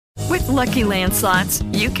Lucky Land Slots,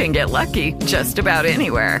 you can get lucky just about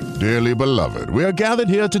anywhere. Dearly beloved, we are gathered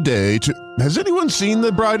here today to... Has anyone seen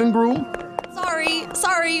the bride and groom?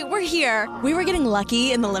 Sorry, we're here. We were getting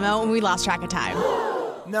lucky in the limo and we lost track of time.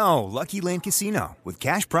 No, Lucky Land Casino, with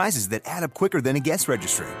cash prizes that add up quicker than a guest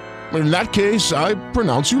registry. In that case, I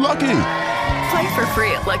pronounce you lucky. Play for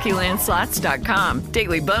free at LuckyLandSlots.com.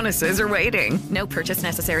 Daily bonuses are waiting. No purchase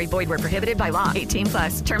necessary. Void where prohibited by law.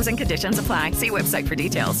 18+. Terms and conditions apply. See website for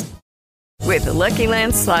details. With the Lucky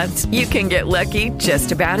Land Slots, you can get lucky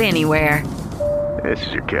just about anywhere. This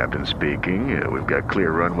is your captain speaking. We've got clear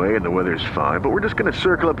runway and the weather's fine, but we're just going to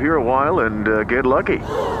circle up here a while and get lucky.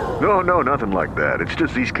 No, nothing like that. It's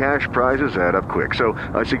just these cash prizes add up quick. So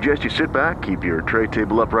I suggest you sit back, keep your tray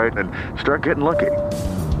table upright, and start getting lucky.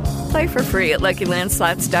 Play for free at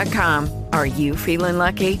LuckyLandSlots.com. Are you feeling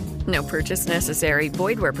lucky? No purchase necessary.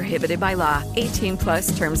 Void where prohibited by law.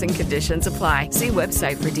 18+ terms and conditions apply. See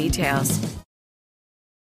website for details.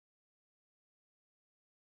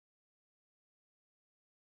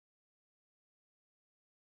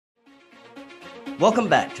 Welcome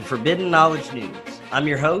back to Forbidden Knowledge News. I'm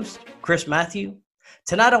your host, Chris Matthew.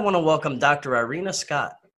 Tonight I want to welcome Dr. Irena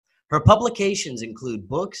Scott. Her publications include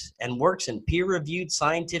books and works in peer-reviewed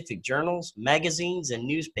scientific journals, magazines, and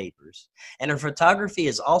newspapers, and her photography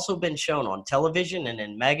has also been shown on television and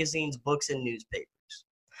in magazines, books, and newspapers.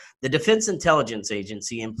 The Defense Intelligence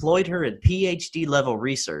Agency employed her in PhD-level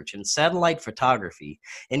research in satellite photography,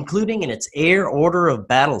 including in its Air Order of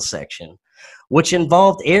Battle section, which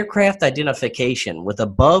involved aircraft identification with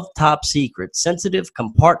above top secret sensitive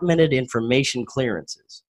compartmented information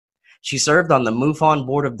clearances. She served on the MUFON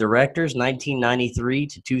Board of Directors 1993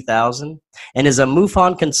 to 2000 and is a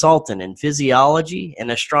MUFON consultant in physiology and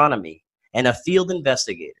astronomy and a field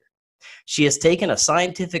investigator. She has taken a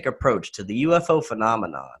scientific approach to the UFO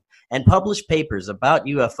phenomenon and published papers about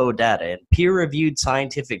UFO data in peer-reviewed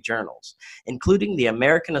scientific journals, including the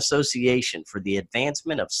American Association for the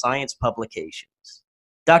Advancement of Science Publications.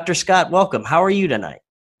 Dr. Scott, welcome. How are you tonight?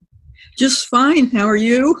 Just fine. How are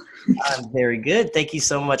you? I'm very good. Thank you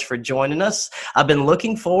so much for joining us. I've been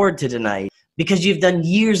looking forward to tonight because you've done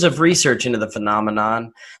years of research into the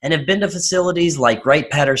phenomenon and have been to facilities like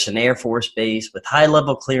Wright-Patterson Air Force Base with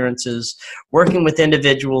high-level clearances, working with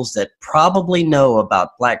individuals that probably know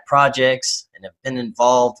about black projects and have been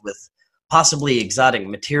involved with possibly exotic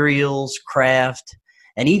materials, craft,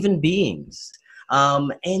 and even beings.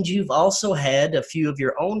 And you've also had a few of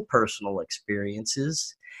your own personal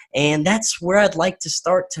experiences, and that's where I'd like to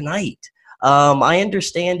start tonight. I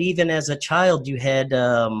understand even as a child you had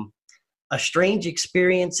a strange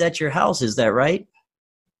experience at your house. Is that right?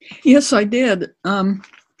 Yes, I did.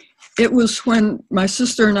 It was when my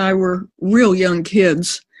sister and I were real young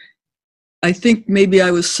kids. I think maybe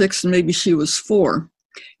I was 6 and maybe she was 4.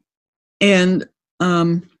 And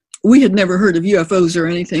we had never heard of UFOs or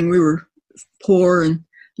anything. We were poor and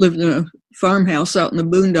lived in a farmhouse out in the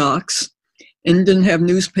boondocks and didn't have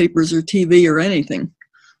newspapers or TV or anything.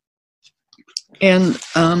 And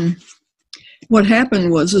what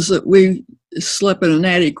happened is that we slept in an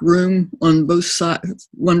attic room on both sides,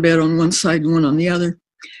 one bed on one side and one on the other.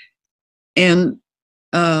 And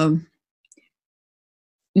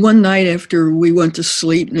one night after we went to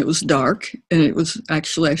sleep, and it was dark, and it was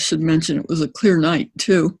actually, I should mention, it was a clear night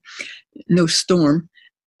too, no storm.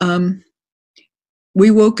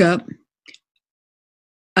 We woke up.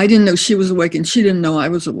 I didn't know she was awake, and she didn't know I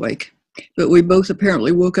was awake. But we both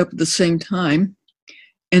apparently woke up at the same time,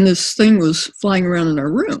 and this thing was flying around in our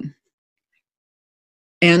room.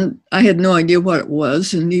 And I had no idea what it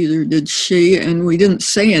was, and neither did she, and we didn't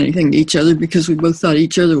say anything to each other because we both thought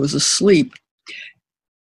each other was asleep.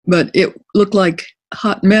 But it looked like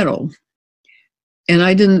hot metal. And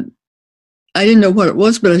I didn't know what it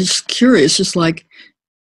was, but I was just curious, just like,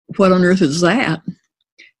 what on earth is that?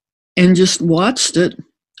 And just watched it,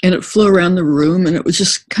 and it flew around the room, and it was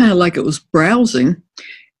just kind of like it was browsing,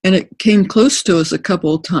 and it came close to us a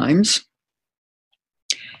couple of times,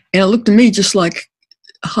 and it looked to me just like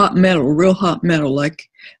hot metal, real hot metal, like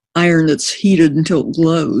iron that's heated until it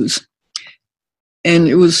glows, and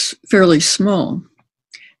it was fairly small,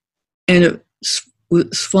 and it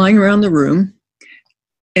was flying around the room,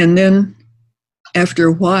 and then after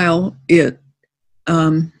a while, it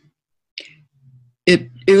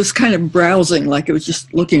was kind of browsing, like it was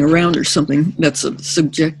just looking around or something. That's a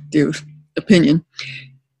subjective opinion.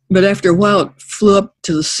 But after a while, it flew up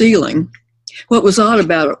to the ceiling. What was odd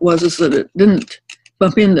about it is that it didn't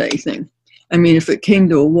bump into anything. I mean, if it came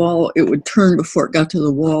to a wall, it would turn before it got to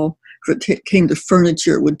the wall. If it came to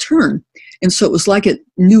furniture, it would turn. And so it was like it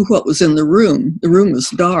knew what was in the room. The room was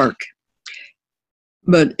dark,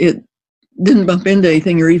 but it didn't bump into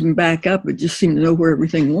anything or even back up. It just seemed to know where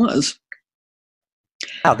everything was.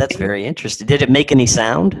 Wow, that's very interesting. Did it make any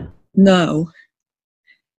sound? No.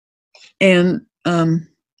 And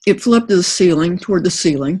it flew up to the ceiling, toward the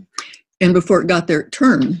ceiling, and before it got there, it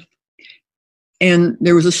turned. And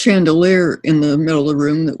there was a chandelier in the middle of the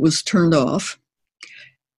room that was turned off.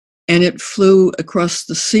 And it flew across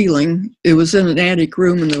the ceiling. It was in an attic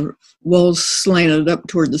room, and the walls slanted up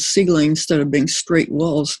toward the ceiling instead of being straight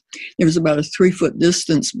walls. There was about a 3-foot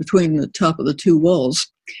distance between the top of the two walls,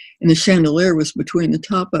 and the chandelier was between the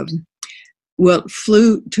top of them. Well, it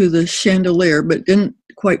flew to the chandelier, but didn't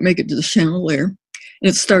quite make it to the chandelier. And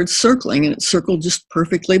it started circling, and it circled just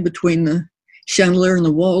perfectly between the chandelier and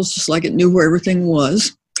the walls, just like it knew where everything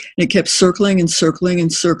was. And it kept circling and circling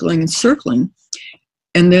and circling and circling.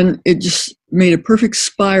 And then it just made a perfect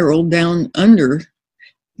spiral down under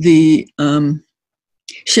the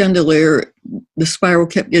chandelier. The spiral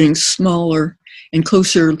kept getting smaller and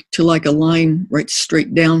closer to like a line right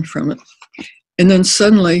straight down from it. And then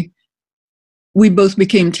suddenly we both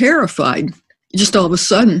became terrified, just all of a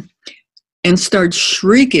sudden, and started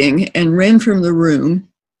shrieking and ran from the room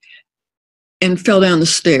and fell down the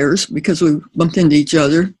stairs because we bumped into each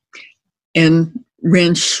other, and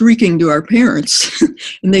ran shrieking to our parents,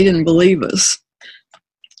 and they didn't believe us.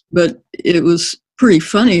 But it was pretty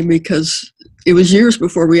funny because it was years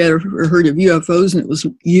before we ever heard of UFOs, and it was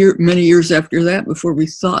many years after that before we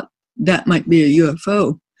thought that might be a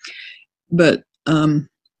UFO. But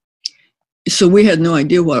so we had no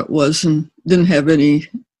idea what it was and didn't have any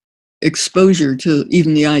exposure to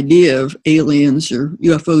even the idea of aliens or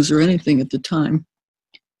UFOs or anything at the time.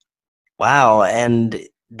 Wow, and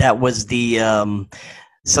that was the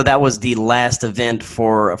so that was the last event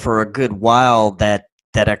for a good while that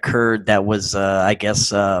occurred. That was I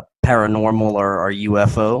guess paranormal or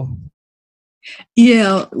UFO.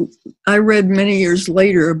 Yeah, I read many years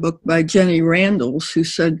later a book by Jenny Randles, who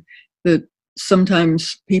said that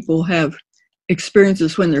sometimes people have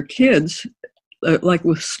experiences when they're kids, like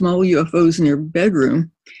with small UFOs in their bedroom,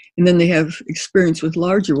 and then they have experience with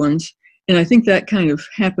larger ones. And I think that kind of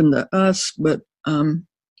happened to us, but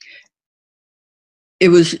it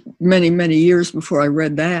was many, many years before I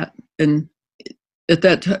read that. And at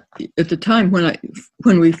the time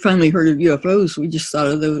when we finally heard of UFOs, we just thought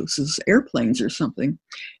of those as airplanes or something,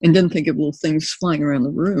 and didn't think of little things flying around the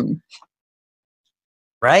room.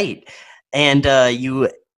 Right. And you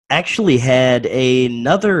actually had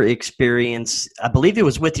another experience, I believe it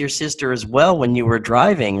was with your sister as well, when you were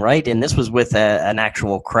driving, right? And this was with an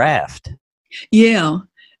actual craft. Yeah.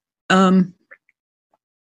 We're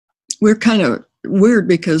kind of weird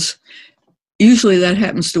because usually that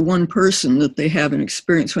happens to one person, that they have an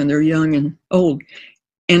experience when they're young and old.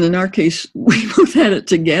 And in our case, we both had it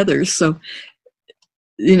together. So,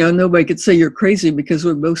 nobody could say you're crazy because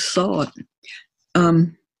we both saw it.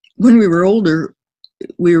 When we were older,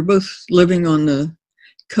 we were both living on the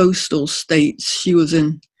coastal states. She was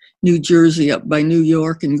in New Jersey up by New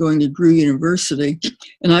York and going to Drew University.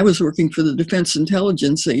 And I was working for the Defense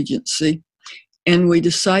Intelligence Agency. And we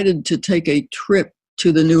decided to take a trip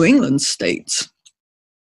to the New England states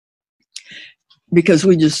because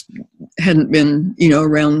we just hadn't been,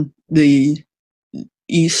 around the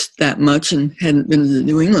East that much and hadn't been to the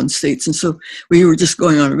New England states. And so we were just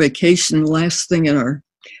going on a vacation. The last thing in our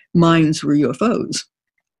minds were UFOs.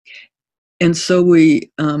 And so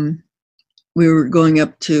we were going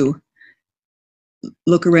up to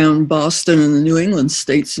look around Boston and the New England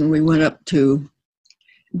states, and we went up to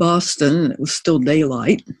Boston, and it was still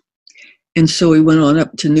daylight. And so we went on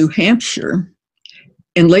up to New Hampshire.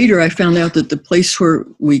 And later I found out that the place where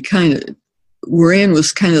we kind of were in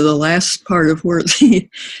was kind of the last part of where the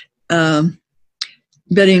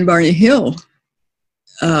Betty and Barney Hill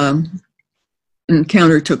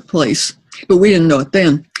encounter took place. But we didn't know it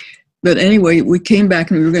then. But anyway, we came back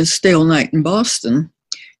and we were going to stay all night in Boston.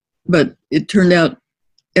 But it turned out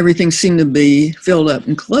everything seemed to be filled up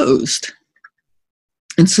and closed.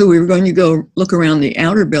 And so we were going to go look around the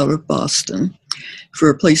outer belt of Boston for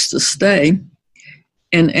a place to stay.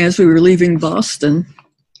 And as we were leaving Boston,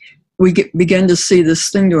 we began to see this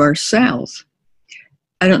thing to our south.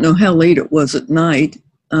 I don't know how late it was at night,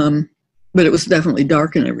 but it was definitely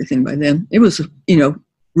dark and everything by then. It was,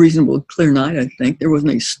 reasonable clear night, I think. There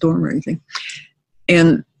wasn't any storm or anything.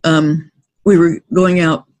 And we were going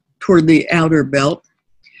out toward the outer belt,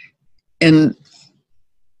 and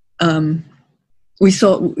you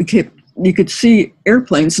could see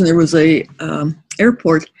airplanes, and there was a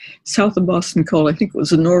airport south of Boston called, I think it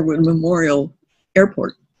was the Norwood Memorial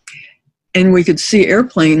Airport. And we could see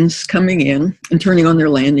airplanes coming in and turning on their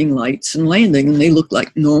landing lights and landing, and they looked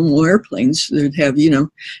like normal airplanes. They'd have, the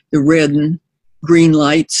red and green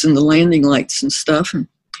lights and the landing lights and stuff, and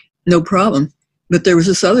no problem. But there was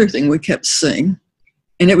this other thing we kept seeing,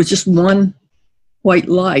 and it was just one white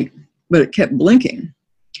light, but it kept blinking,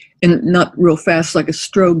 and not real fast like a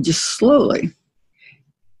strobe, just slowly.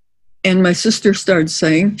 And my sister started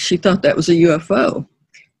saying she thought that was a UFO.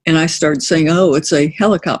 And I started saying, oh, it's a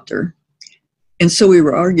helicopter. And so we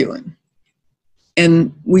were arguing.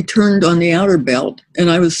 And we turned on the outer belt, and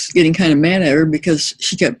I was getting kind of mad at her because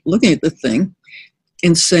she kept looking at the thing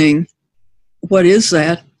and saying, what is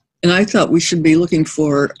that? And I thought we should be looking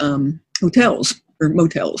for hotels or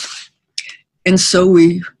motels. And so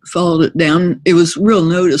we followed it down. It was real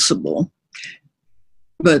noticeable.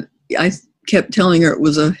 But I kept telling her it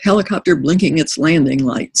was a helicopter blinking its landing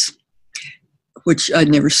lights, which I'd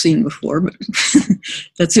never seen before, but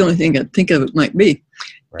that's the only thing I think of it might be.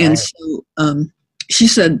 Right. And so she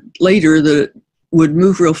said later that it would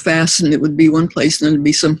move real fast and it would be one place and then it'd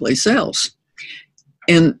be someplace else.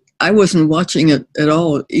 And I wasn't watching it at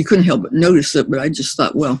all. You couldn't help but notice it, but I just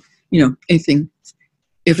thought, well, anything,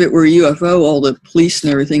 if it were a UFO, all the police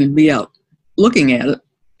and everything would be out looking at it,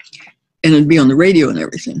 and it'd be on the radio and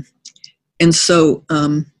everything. And so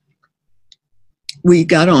we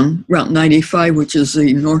got on Route 95, which is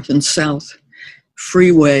the north and south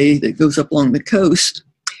freeway that goes up along the coast.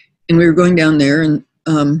 And we were going down there, and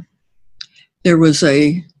there was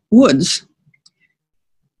a woods.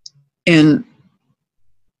 And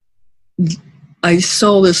I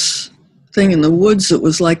saw this thing in the woods that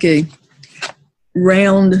was like a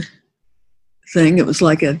round thing. It was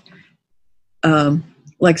like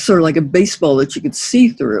sort of like a baseball that you could see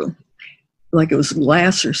through, like it was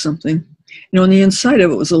glass or something. On the inside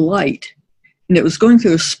of it was a light, and it was going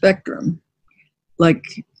through a spectrum. Like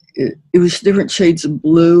it was different shades of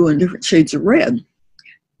blue and different shades of red.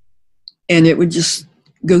 And it would just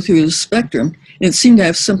go through the spectrum. And it seemed to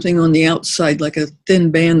have something on the outside, like a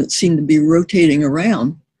thin band that seemed to be rotating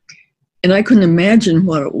around. And I couldn't imagine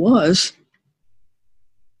what it was.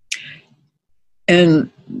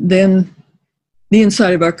 And then the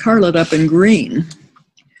inside of our car lit up in green.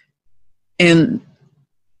 And,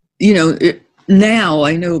 now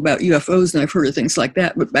I know about UFOs and I've heard of things like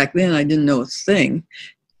that, but back then I didn't know a thing.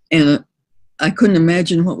 And I couldn't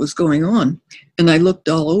imagine what was going on. And I looked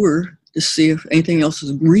all over to see if anything else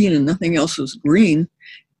was green, and nothing else was green.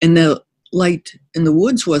 And the light in the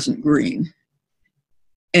woods wasn't green.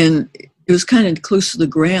 And it was kind of close to the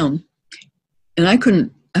ground. And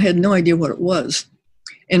I had no idea what it was.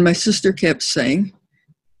 And my sister kept saying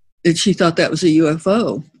that she thought that was a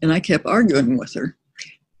UFO. And I kept arguing with her.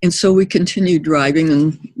 And so we continued driving,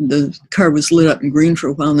 and the car was lit up in green for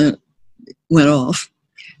a while, and then it went off,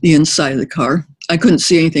 the inside of the car. I couldn't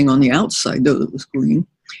see anything on the outside, though, that was green.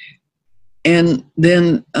 And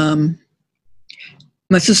then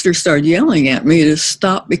my sister started yelling at me to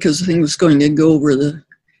stop because the thing was going to go over the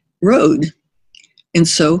road. And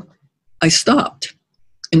so I stopped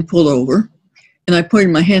and pulled over, and I pointed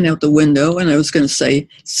my hand out the window, and I was going to say,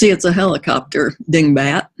 see, it's a helicopter,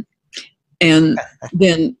 dingbat. And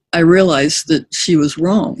then I realized that she was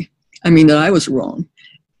wrong. That I was wrong.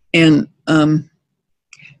 And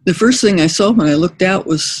the first thing I saw when I looked out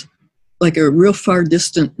was like a real far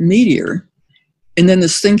distant meteor. And then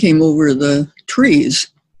this thing came over the trees.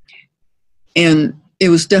 And it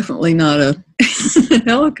was definitely not a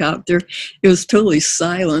helicopter. It was totally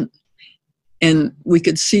silent. And we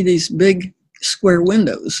could see these big square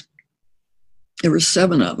windows. There were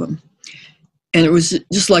 7 of them. And it was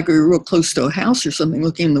just like we were real close to a house or something,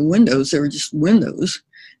 looking in the windows. They were just windows.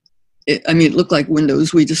 It looked like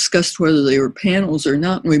windows. We discussed whether they were panels or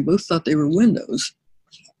not, and we both thought they were windows.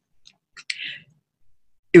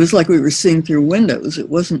 It was like we were seeing through windows. It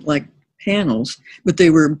wasn't like panels, but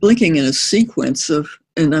they were blinking in a sequence of,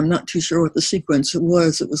 and I'm not too sure what the sequence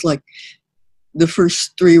was. It was like the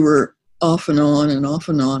first 3 were off and on and off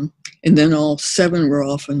and on, and then all 7 were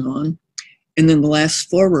off and on, and then the last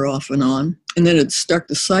 4 were off and on. And then it'd start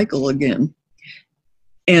the cycle again.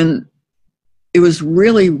 And it was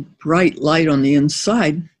really bright light on the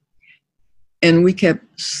inside. And we kept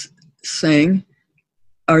saying,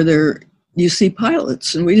 do you see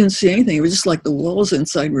pilots? And we didn't see anything. It was just like the walls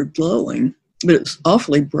inside were glowing, but it was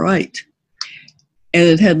awfully bright. And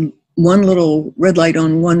it had one little red light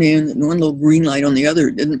on one end and one little green light on the other.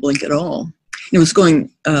 It didn't blink at all. It was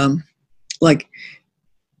going like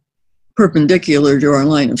perpendicular to our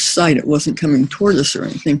line of sight. It wasn't coming toward us or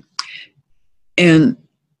anything. And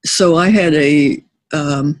so I had a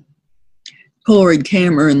Polaroid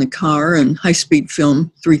camera in the car and high-speed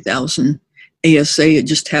film 3000 ASA it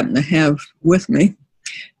just happened to have with me.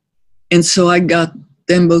 And so I got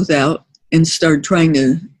them both out and started trying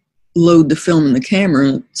to load the film in the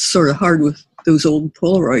camera. It's sort of hard with those old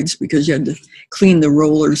Polaroids because you had to clean the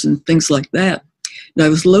rollers and things like that. And I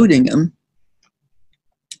was loading them,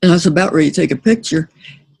 and I was about ready to take a picture,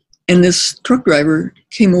 and this truck driver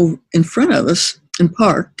came over in front of us and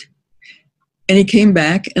parked, and he came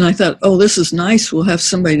back, and I thought, oh, this is nice. We'll have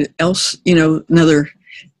somebody else, another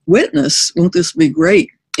witness. Won't this be great?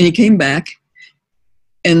 And he came back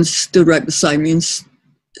and stood right beside me and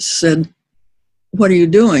said, what are you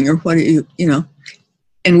doing? Or what are you,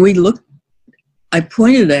 and we looked, I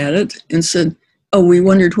pointed at it and said, oh, we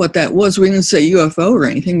wondered what that was. We didn't say UFO or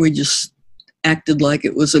anything. We just acted like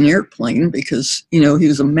it was an airplane because, he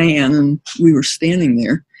was a man and we were standing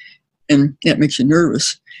there, and that makes you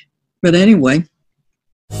nervous. But anyway.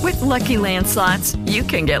 With Lucky Land Slots, you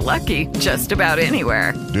can get lucky just about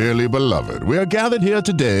anywhere. Dearly beloved, we are gathered here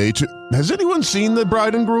today to... Has anyone seen the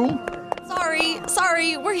bride and groom?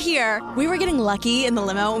 Sorry, we're here. We were getting lucky in the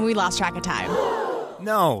limo and we lost track of time.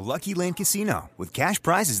 No, Lucky Land Casino, with cash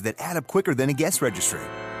prizes that add up quicker than a guest registry.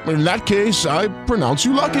 In that case, I pronounce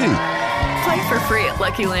you lucky. Play for free at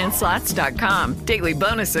LuckyLandSlots.com. Daily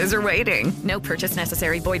bonuses are waiting. No purchase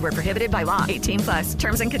necessary. Void where prohibited by law. 18+.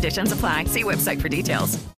 Terms and conditions apply. See website for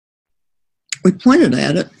details. We pointed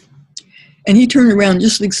at it, and he turned around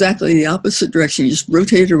just exactly the opposite direction. He just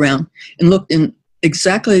rotated around and looked in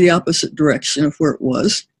exactly the opposite direction of where it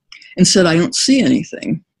was and said, I don't see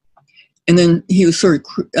anything. And then he was sort of,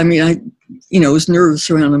 I was nervous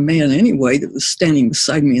around a man anyway that was standing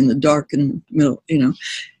beside me in the dark in the middle,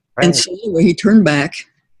 Right. And so anyway, he turned back,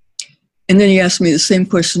 and then he asked me the same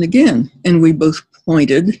question again. And we both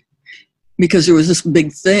pointed because there was this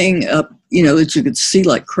big thing up, that you could see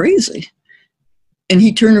like crazy. And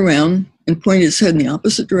he turned around and pointed his head in the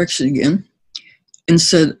opposite direction again and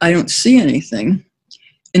said, I don't see anything.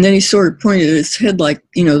 And then he sort of pointed his head like,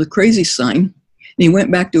 the crazy sign. And he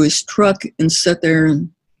went back to his truck and sat there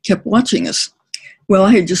and kept watching us. Well,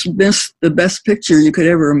 I had just missed the best picture you could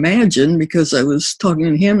ever imagine because I was talking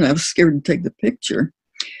to him and I was scared to take the picture.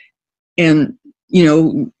 And,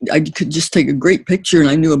 I could just take a great picture and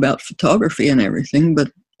I knew about photography and everything, but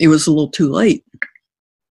it was a little too late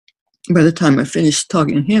by the time I finished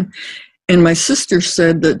talking to him. And my sister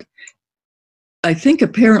said that I think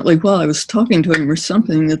apparently while I was talking to him or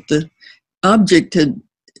something that the object had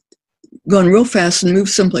gone real fast and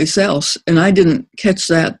moved someplace else. And I didn't catch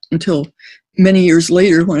that until many years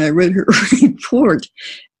later when I read her report.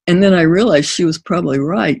 And then I realized she was probably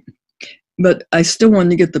right. But I still wanted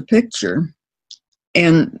to get the picture.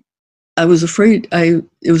 And I was afraid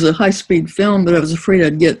it was a high-speed film, but I was afraid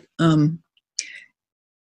I'd get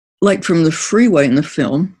light from the freeway in the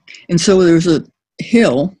film. And so there was a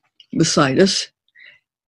hill beside us.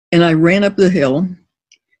 And I ran up the hill.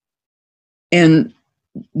 And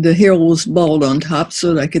the hill was bald on top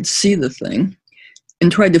so that I could see the thing,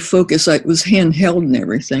 and tried to focus. It was handheld and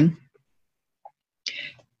everything.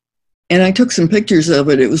 And I took some pictures of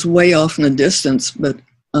it. It was way off in the distance, but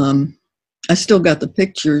I still got the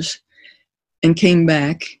pictures and came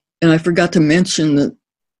back. And I forgot to mention that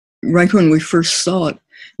right when we first saw it,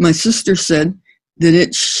 my sister said that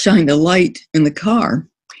it shined a light in the car.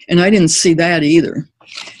 And I didn't see that either.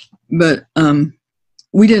 But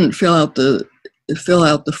we didn't fill out the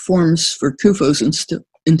forms for CUFOS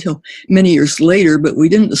until many years later, but we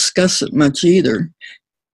didn't discuss it much either.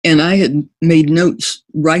 And I had made notes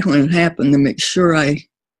right when it happened to make sure I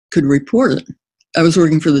could report it. I was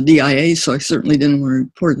working for the DIA, so I certainly didn't want to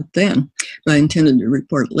report it then, but I intended to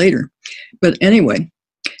report it later. But anyway,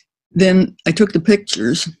 then I took the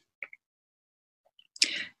pictures,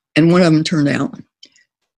 and one of them turned out.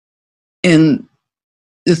 And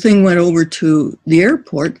the thing went over to the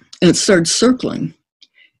airport, and it started circling.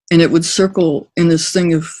 And it would circle in this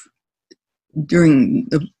thing of, during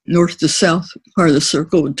the north to south part of the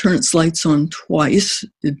circle, it would turn its lights on twice.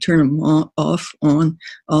 It'd turn them off, on,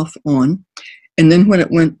 off, on. And then when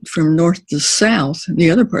it went from north to south, the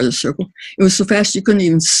other part of the circle, it was so fast you couldn't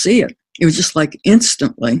even see it. It was just like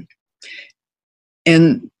instantly.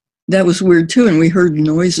 And that was weird too. And we heard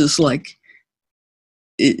noises like,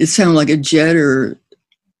 it sounded like a jet or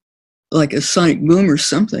like a sonic boom or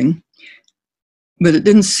something. But it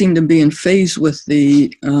didn't seem to be in phase with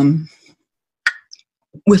the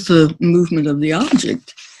movement of the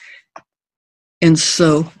object. And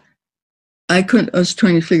so I was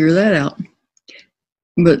trying to figure that out.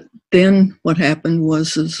 But then what happened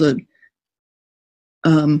was that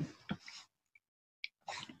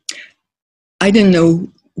I didn't know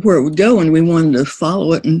where it would go, and we wanted to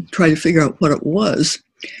follow it and try to figure out what it was.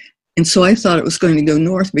 And so I thought it was going to go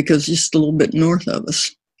north because just a little bit north of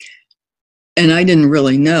us. And I didn't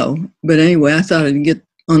really know. But anyway, I thought I'd get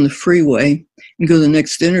on the freeway and go to the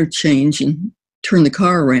next interchange and turn the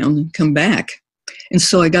car around and come back. And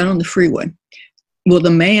so I got on the freeway. Well, the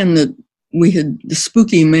man that the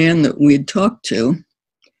spooky man that we had talked to.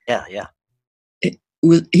 Yeah.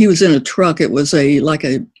 He was in a truck. It was like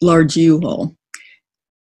a large U-Haul.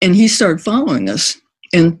 And he started following us.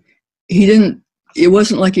 And it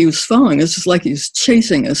wasn't like he was following us. It's like he was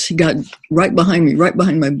chasing us. He got right behind me, right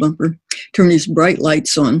behind my bumper, turned these bright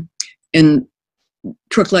lights on. And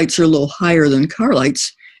truck lights are a little higher than car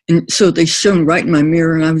lights. And so they shone right in my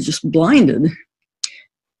mirror, and I was just blinded.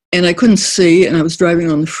 And I couldn't see, and I was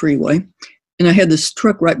driving on the freeway. And I had this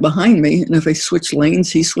truck right behind me, and if I switched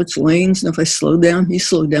lanes, he switched lanes. And if I slowed down, he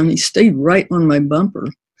slowed down. He stayed right on my bumper.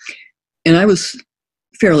 And I was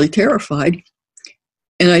fairly terrified.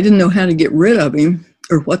 And I didn't know how to get rid of him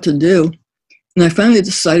or what to do. And I finally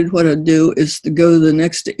decided what I'd do is to go to the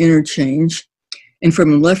next interchange, and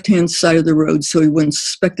from the left-hand side of the road, so he wouldn't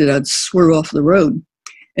suspect it, I'd swerve off the road.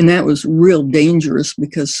 And that was real dangerous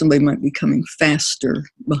because somebody might be coming faster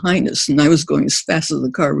behind us. And I was going as fast as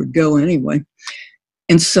the car would go anyway.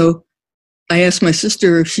 And so I asked my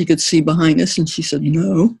sister if she could see behind us, and she said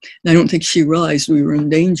no. And I don't think she realized we were in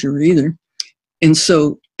danger either. And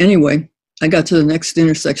so anyway, I got to the next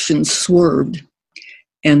intersection, swerved,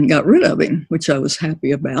 and got rid of him, which I was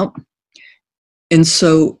happy about. And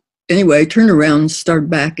so anyway, I turned around and started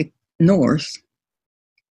back north.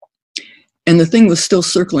 And the thing was still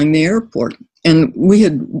circling the airport. And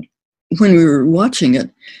when we were watching it,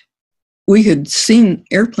 we had seen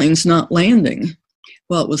airplanes not landing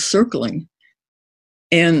while it was circling.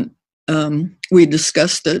 And we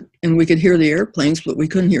discussed it, and we could hear the airplanes, but we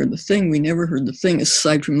couldn't hear the thing. We never heard the thing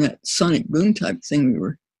aside from that sonic boom type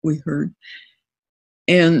thing we heard.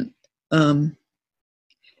 And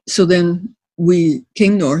so then we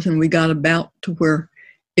came north, and we got about to where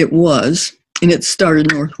it was, and it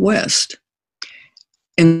started northwest.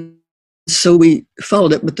 And so we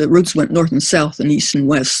followed it, but the roads went north and south and east and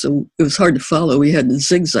west, so it was hard to follow. We had to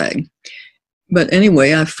zigzag. But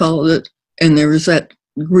anyway, I followed it, and there was that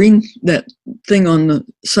thing on the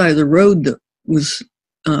side of the road that was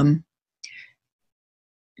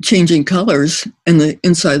changing colors, and the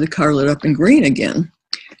inside of the car lit up in green again.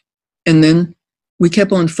 And then we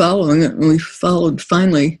kept on following it, and we followed.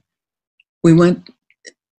 Finally, we went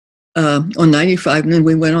on 95, and then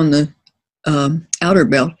we went on the outer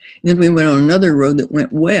belt, and then we went on another road that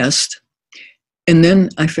went west. And then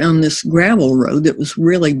I found this gravel road that was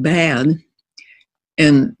really bad,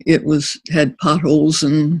 and it had potholes,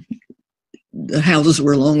 and the houses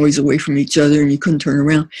were a long ways away from each other, and you couldn't turn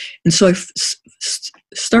around. And so I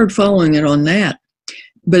started following it on that,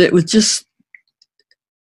 but it was just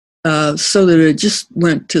so that it just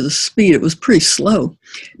went to the speed. It was pretty slow,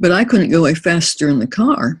 but I couldn't go any faster in the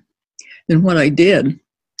car than what I did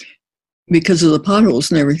because of the potholes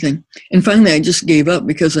and everything. And finally, I just gave up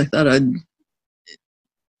because I thought I'd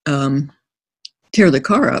tear the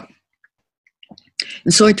car up.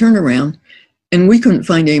 And so I turned around, and we couldn't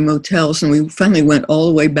find any motels, and we finally went all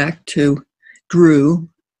the way back to Drew,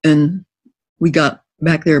 and we got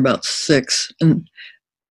back there about 6. And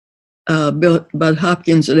Bud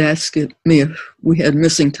Hopkins had asked me if we had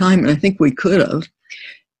missing time, and I think we could have,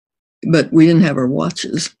 but we didn't have our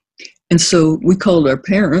watches. And so we called our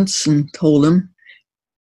parents and told them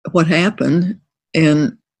what happened,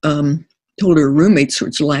 and told our roommates,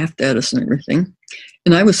 which laughed at us and everything.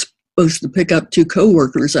 And I was supposed to pick up 2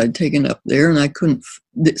 coworkers I'd taken up there, and I couldn't,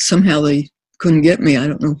 somehow they couldn't get me. I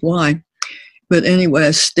don't know why. But anyway,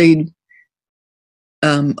 I stayed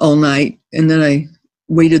all night, and then I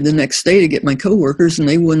waited the next day to get my coworkers, and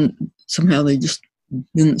they wouldn't, somehow they just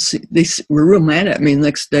didn't see. They were real mad at me the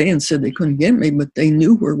next day and said they couldn't get me, but they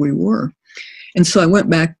knew where we were. And so I went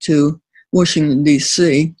back to Washington,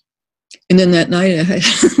 D.C., and then that night I had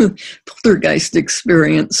a poltergeist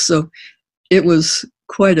experience, so it was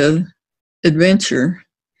quite an adventure.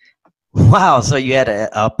 Wow, so you had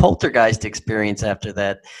a poltergeist experience after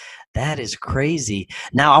that. That is crazy.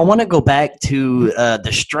 Now, I want to go back to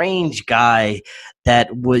the strange guy that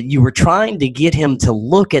you were trying to get him to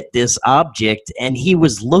look at this object, and he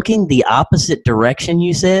was looking the opposite direction,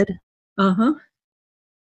 you said? Uh-huh.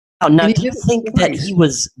 Now, do you think that he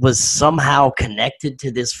was somehow connected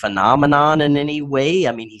to this phenomenon in any way?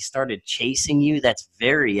 I mean, he started chasing you. That's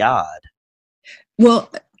very odd.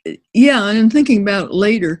 Well, yeah, and I'm thinking about it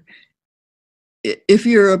later. If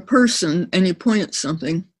you're a person and you point at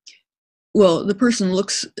something, well, the person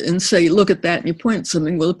looks and say, look at that, and you point at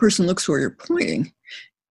something. Well, the person looks where you're pointing.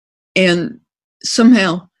 And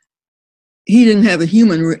somehow he didn't have a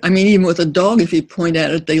human, even with a dog, if you point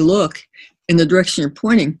at it, they look in the direction you're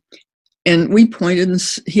pointing. And we pointed,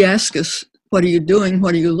 and he asked us, what are you doing?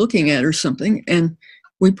 What are you looking at, or something? And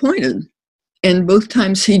we pointed. And both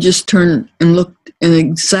times he just turned and looked in the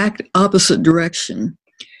exact opposite direction.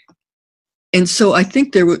 And so I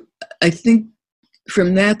think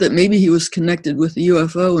from that maybe he was connected with the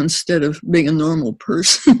UFO instead of being a normal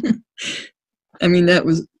person. That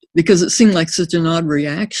was because it seemed like such an odd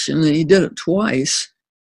reaction, and he did it twice.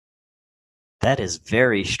 That is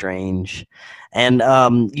very strange. And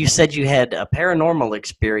you said you had a paranormal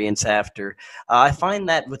experience after. I find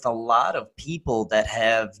that with a lot of people that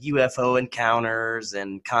have UFO encounters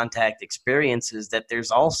and contact experiences, that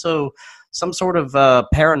there's also some sort of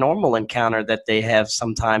paranormal encounter that they have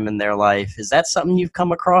sometime in their life. Is that something you've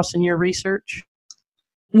come across in your research?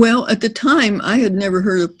 Well, at the time, I had never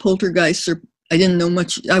heard of poltergeists, or I didn't know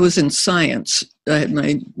much. I was in science. I had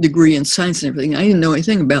my degree in science and everything. I didn't know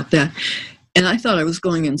anything about that. And I thought I was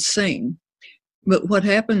going insane. But what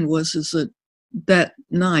happened was that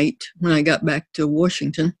night when I got back to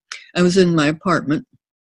Washington, I was in my apartment,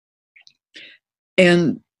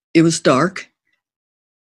 and it was dark,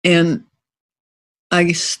 and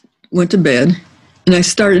I went to bed, and I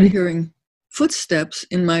started hearing footsteps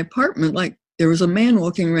in my apartment, like there was a man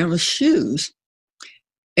walking around with shoes.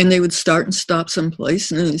 And they would start and stop someplace,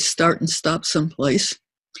 and then they'd start and stop someplace.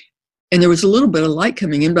 And there was a little bit of light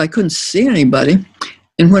coming in, but I couldn't see anybody.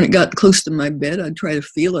 And when it got close to my bed, I'd try to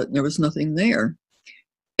feel it, and there was nothing there.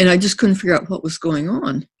 And I just couldn't figure out what was going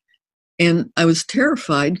on. And I was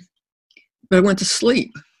terrified, but I went to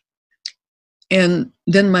sleep. And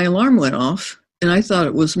then my alarm went off, and I thought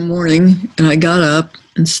it was morning, and I got up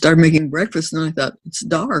and started making breakfast, and I thought, it's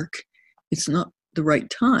dark. It's not the right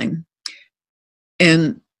time.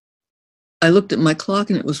 And I looked at my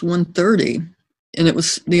clock, and it was 1:30, and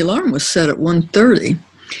the alarm was set at 1:30.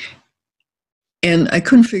 And I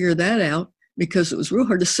couldn't figure that out because it was real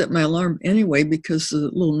hard to set my alarm anyway because the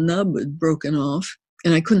little nub had broken off,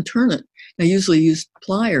 and I couldn't turn it. I usually used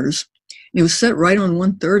pliers. And it was set right on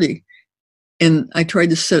 1:30, and I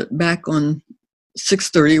tried to set it back on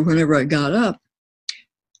 6:30 whenever I got up.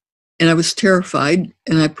 And I was terrified,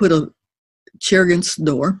 and I put a chair against the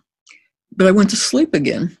door. But I went to sleep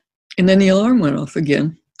again, and then the alarm went off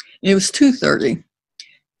again. And it was 2:30,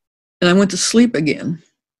 and I went to sleep again,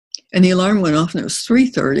 and the alarm went off, and it was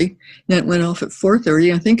 3:30, and then it went off at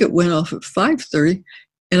 4:30. I think it went off at 5:30,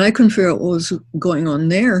 and I couldn't figure out what was going on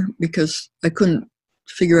there because I couldn't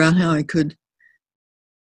figure out how I could.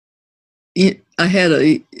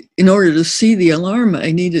 In order to see the alarm,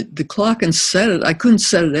 I needed the clock and set it. I couldn't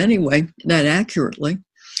set it anyway that accurately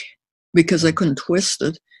because I couldn't twist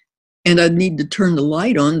it. And I'd need to turn the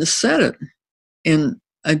light on to set it. And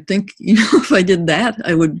I think, if I did that,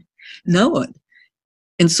 I would know it.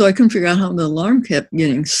 And so I couldn't figure out how the alarm kept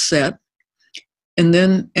getting set. And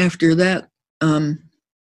then after that, I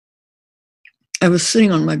was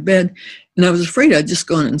sitting on my bed, and I was afraid I'd just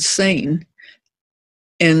gone insane.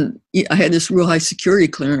 And I had this real high security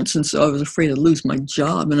clearance, and so I was afraid I'd lose my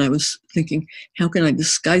job. And I was thinking, how can I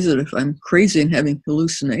disguise it if I'm crazy and having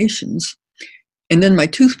hallucinations? And then my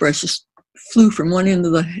toothbrush just flew from one end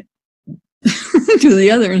of the to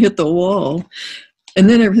the other and hit the wall. And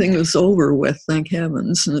then everything was over with, thank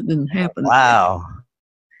heavens, and it didn't happen. Wow.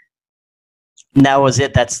 Now was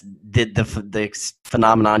it? Did the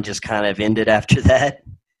phenomenon just kind of ended after that?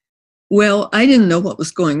 Well, I didn't know what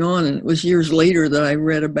was going on, and it was years later that I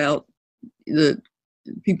read about the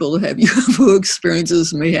people that have UFO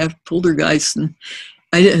experiences may have poltergeists, and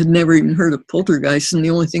I had never even heard of poltergeists, and the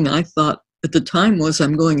only thing I thought at the time was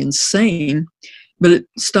I'm going insane, but it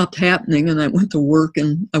stopped happening, and I went to work,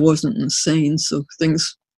 and I wasn't insane, so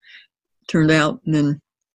things turned out, and then,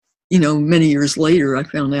 many years later, I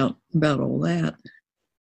found out about all that.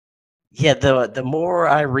 Yeah, the more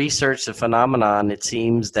I research the phenomenon, it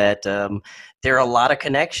seems that there are a lot of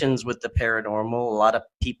connections with the paranormal. A lot of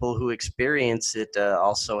people who experience it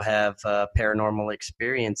also have paranormal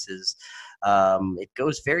experiences. It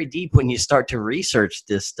goes very deep when you start to research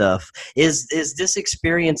this stuff. Is this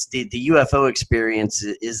experience, the UFO experience,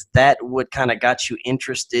 is that what kind of got you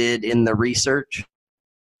interested in the research?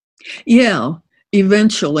 Yeah,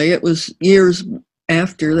 eventually. It was years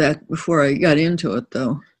after that before I got into it,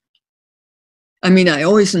 though. I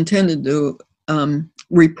always intended to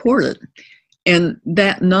report it. And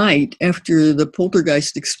that night, after the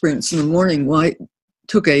poltergeist experience in the morning, I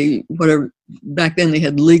took back then they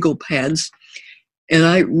had legal pads, and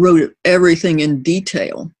I wrote everything in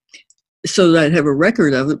detail. so that I'd have a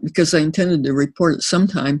record of it, because I intended to report it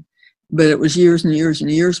sometime, but it was years and years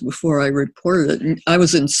and years before I reported it. And I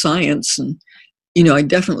was in science, and I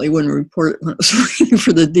definitely wouldn't report it when I was working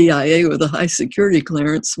for the DIA with a high security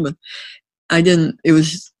clearance, but I didn't. It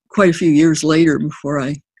was quite a few years later before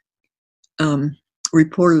I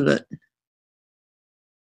reported it.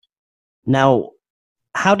 Now,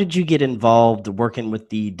 how did you get involved working with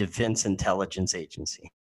the Defense Intelligence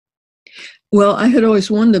Agency? Well, I had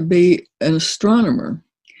always wanted to be an astronomer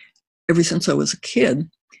ever since I was a kid.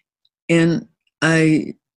 And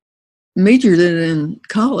I majored in it in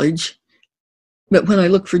college, but when I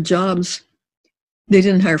looked for jobs, they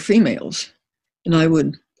didn't hire females. And I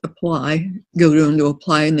would go to them to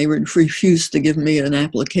apply, and they would refuse to give me an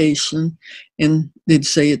application, and they'd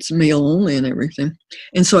say it's male only and everything.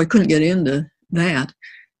 And so I couldn't get into that.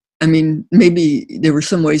 I mean, maybe there were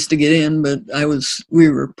some ways to get in, but we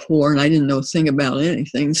were poor and I didn't know a thing about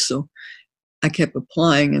anything. So I kept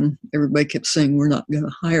applying, and everybody kept saying, we're not going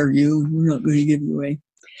to hire you. We're not going to give you a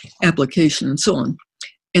application, and so on.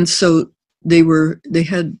 And so they were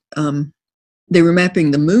mapping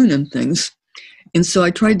the moon and things. And so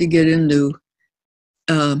I tried to get into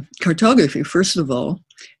cartography, first of all,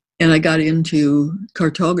 and I got into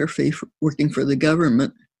cartography working for the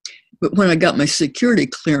government. But when I got my security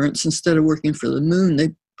clearance, instead of working for the moon, they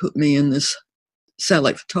put me in this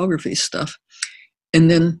satellite photography stuff.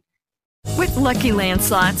 And then With Lucky Land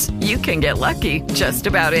Slots, you can get lucky just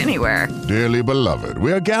about anywhere. Dearly beloved,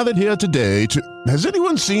 we are gathered here today to... Has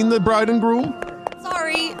anyone seen the bride and groom?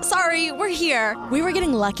 Sorry, we're here. We were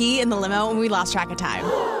getting lucky in the limo and we lost track of time.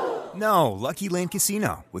 No, Lucky Land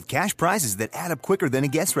Casino, with cash prizes that add up quicker than a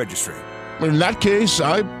guest registry. In that case,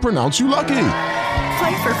 I pronounce you lucky.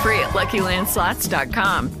 Play for free at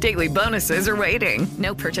LuckyLandSlots.com. Daily bonuses are waiting.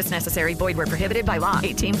 No purchase necessary. Void where prohibited by law.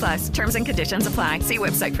 18+. Terms and conditions apply. See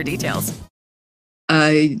website for details.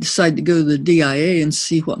 I decided to go to the DIA and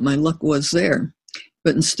see what my luck was there.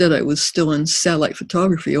 But instead, I was still in satellite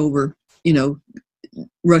photography over,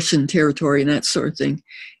 Russian territory and that sort of thing.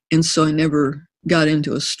 And so I never got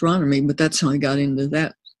into astronomy, but that's how I got into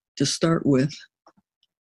that to start with.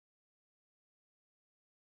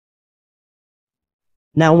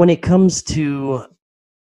 Now, when it comes to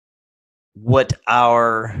what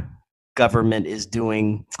our government is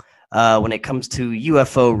doing, when it comes to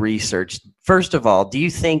UFO research, first of all, do you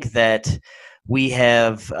think that we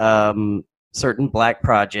have certain black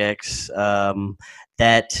projects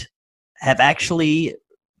that have actually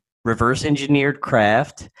reverse engineered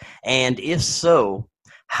craft? And if so,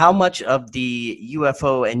 how much of the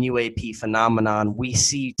UFO and UAP phenomenon we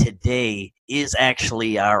see today is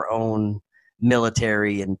actually our own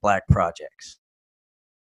military and black projects?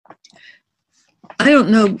 I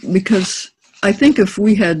don't know, because I think if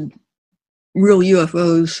we had real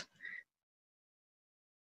UFOs,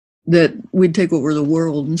 that we'd take over the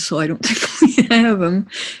world, and so I don't think we have them.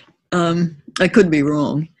 I could be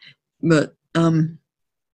wrong, but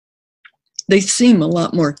they seem a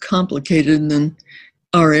lot more complicated than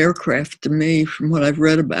our aircraft to me, from what I've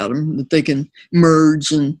read about them, that they can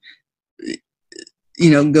merge and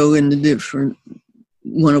go into different,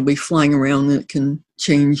 one will be flying around that can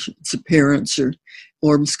change its appearance, or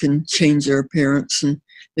orbs can change their appearance, and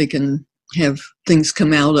they can have things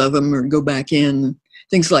come out of them or go back in,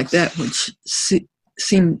 things like that, which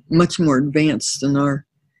seem much more advanced than our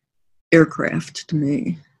aircraft to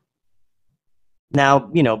me. Now,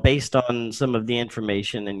 based on some of the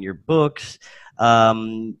information in your books,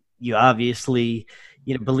 you obviously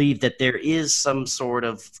believe that there is some sort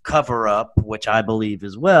of cover-up, which I believe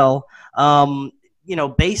as well.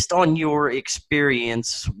 Based on your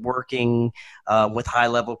experience working with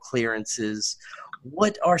high-level clearances,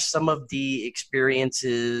 what are some of the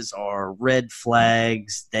experiences or red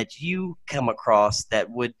flags that you come across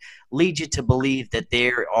that would lead you to believe that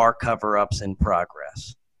there are cover-ups in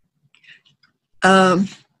progress?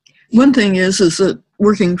 One thing is that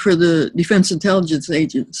working for the Defense Intelligence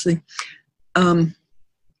Agency,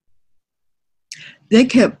 they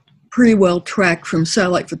kept pretty well track from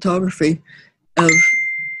satellite photography of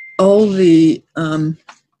all the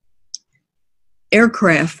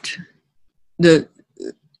aircraft that,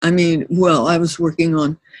 I was working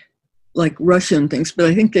on like Russian things, but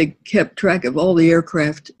I think they kept track of all the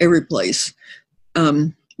aircraft every place.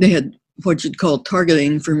 They had what you'd call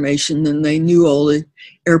targeting information, and they knew all the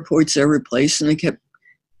airports every place, and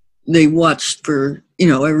they watched for,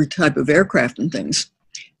 every type of aircraft and things.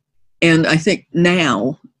 And I think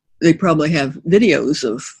now they probably have videos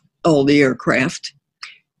of all the aircraft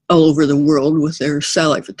all over the world with their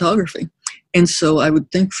satellite photography. And so I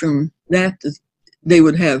would think from that they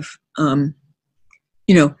would have,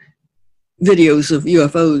 videos of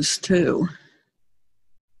UFOs too.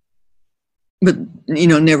 But,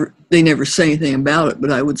 they never say anything about it,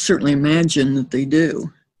 but I would certainly imagine that they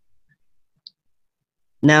do.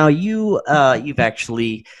 Now, you've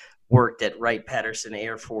actually worked at Wright-Patterson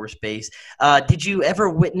Air Force Base. Did you ever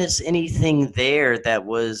witness anything there that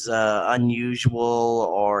was unusual,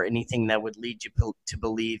 or anything that would lead you to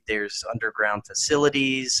believe there's underground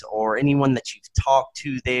facilities, or anyone that you've talked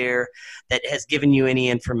to there that has given you any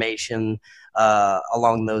information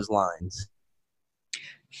along those lines?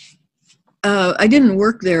 I didn't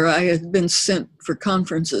work there. I had been sent for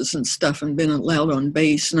conferences and stuff and been allowed on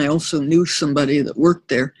base. And I also knew somebody that worked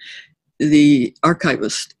there, the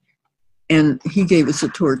archivist, and he gave us a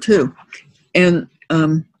tour too. And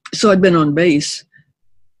so I'd been on base.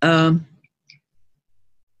 There's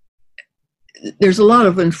a lot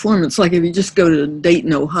of informants. Like if you just go to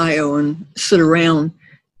Dayton, Ohio and sit around,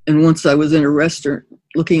 and once I was in a restaurant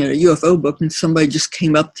looking at a UFO book, and somebody just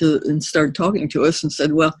came up and started talking to us and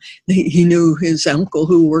said, well, he knew his uncle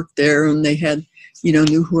who worked there, and they had,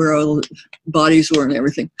 knew where all the bodies were and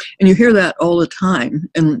everything. And you hear that all the time,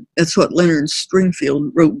 and that's what Leonard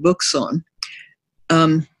Stringfield wrote books on.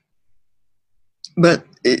 But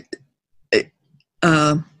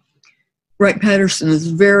Wright-Patterson is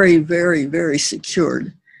very, very, very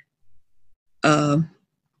secured.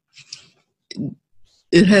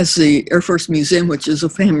 It has the Air Force Museum, which is a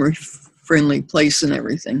family-friendly place and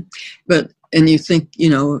everything. And you think,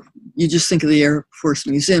 you just think of the Air Force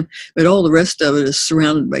Museum, but all the rest of it is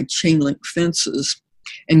surrounded by chain link fences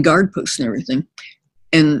and guard posts and everything.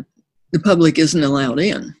 And the public isn't allowed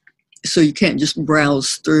in. So you can't just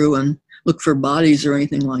browse through and look for bodies or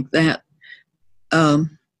anything like that.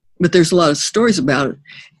 But there's a lot of stories about it.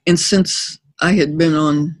 And since I had been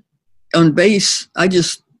on base, I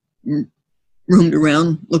just roamed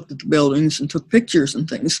around, looked at the buildings, and took pictures and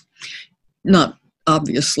things. Not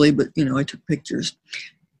obviously, but, I took pictures.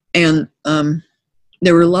 And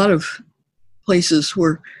there were a lot of places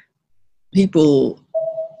where people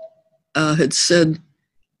had said,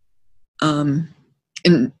 and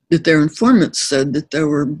that their informants said that there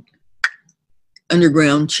were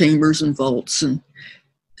underground chambers and vaults and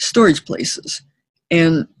storage places.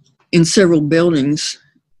 And in several buildings,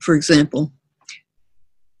 for example,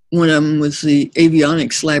 one of them was the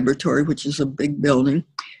avionics laboratory, which is a big building.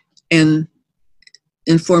 And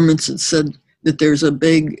informants had said that there's a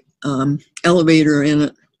big elevator in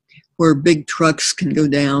it where big trucks can go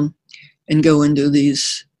down and go into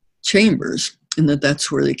these chambers, and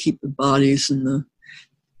that's where they keep the bodies and the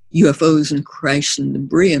UFOs and crash and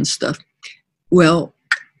debris and stuff. Well,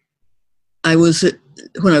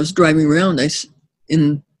 when I was driving around,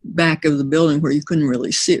 in back of the building where you couldn't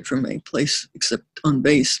really see it from any place except on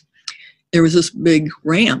base, there was this big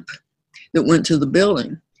ramp that went to the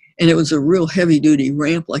building. And it was a real heavy duty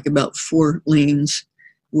ramp, like about 4 lanes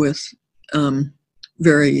with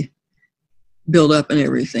very built up and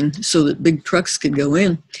everything, so that big trucks could go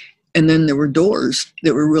in. And then there were doors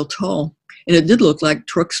that were real tall. And it did look like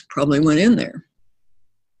trucks probably went in there.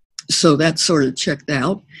 So that sort of checked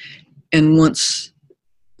out. And once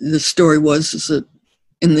the story was that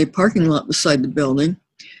in the parking lot beside the building,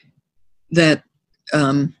 that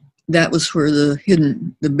was where the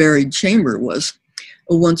buried chamber was.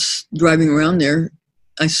 Well, once driving around there,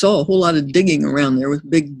 I saw a whole lot of digging around there with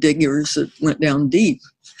big diggers that went down deep.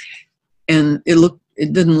 And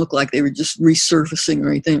it didn't look like they were just resurfacing or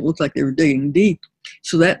anything. It looked like they were digging deep.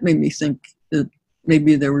 So that made me think that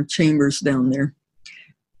maybe there were chambers down there.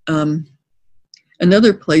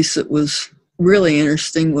 Another place that was really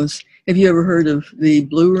interesting was, have you ever heard of the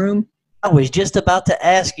Blue Room? I was just about to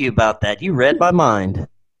ask you about that. You read my mind.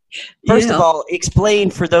 First of all,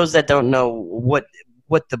 explain for those that don't know what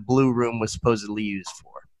the Blue Room was supposedly used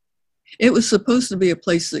for. It was supposed to be a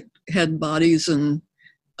place that had bodies, and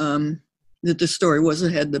that the story was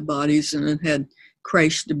it had the bodies and it had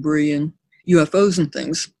crashed debris and UFOs and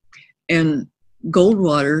things. And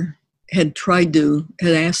Goldwater had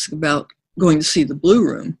asked about going to see the Blue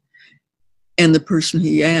Room. And the person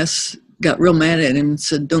he asked got real mad at him and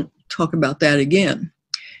said, don't talk about that again.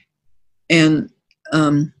 And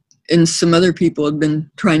some other people had been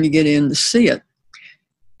trying to get in to see it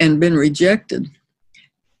and been rejected.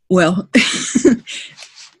 Well,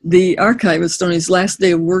 the archivist on his last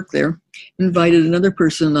day of work there invited another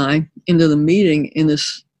person and I into the meeting in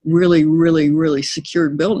this really, really, really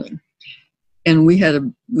secured building. And we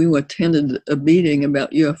attended a meeting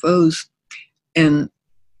about UFOs, and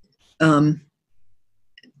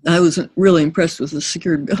I wasn't really impressed with the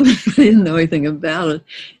secured building. I didn't know anything about it.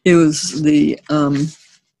 It was the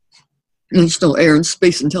National Air and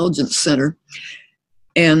Space Intelligence Center.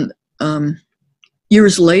 And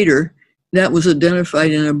years later, that was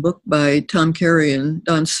identified in a book by Tom Carey and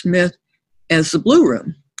Don Smith as the Blue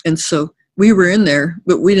Room. And so we were in there,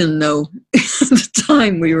 but we didn't know at the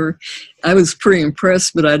time. I was pretty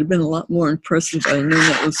impressed, but I'd have been a lot more impressed if I knew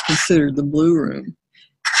that was considered the Blue Room.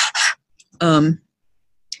 When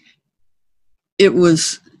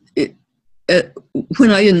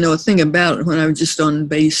I didn't know a thing about it, when I was just on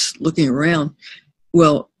base looking around,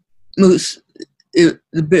 well,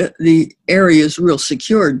 the area is real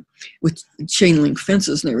secured with chain link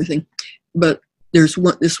fences and everything, but there's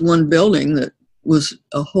this one building that was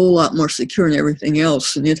a whole lot more secure than everything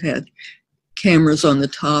else, and it had cameras on the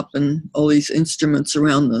top and all these instruments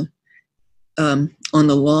around the on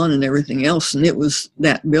the lawn and everything else, and it was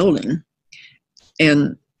that building,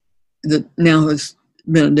 and that now has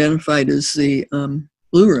been identified as the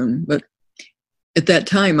Blue Room. But at that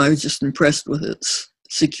time, I was just impressed with its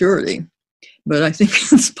security. But I think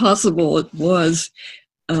it's possible it was,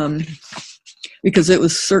 because it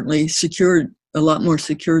was certainly secured, a lot more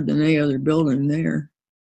secured than any other building there.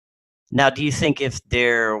 Now, do you think if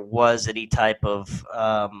there was any type of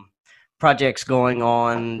projects going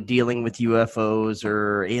on dealing with UFOs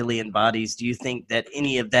or alien bodies, do you think that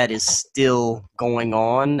any of that is still going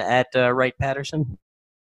on at Wright-Patterson?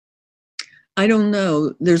 I don't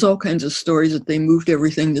know. There's all kinds of stories that they moved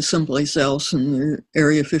everything to someplace else in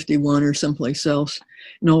Area 51 or someplace else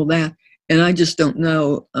and all that. And I just don't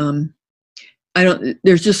know.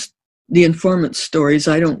 There's just the informant stories.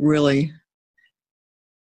 I don't really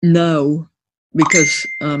know because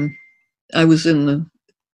I was in the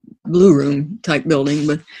Blue Room type building,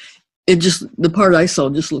 but the part I saw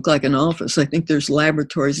just looked like an office. I think there's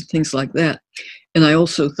laboratories and things like that. And I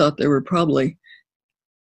also thought there were probably,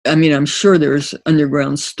 I'm sure there's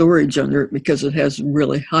underground storage under it because it has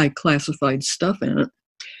really high classified stuff in it.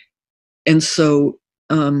 And so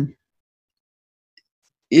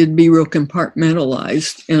it'd be real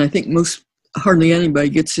compartmentalized. And I think hardly anybody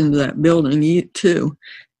gets into that building too.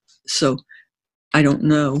 So I don't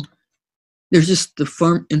know. There's just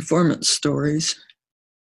the informant stories.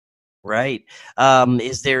 Right.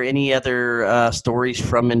 Is there any other stories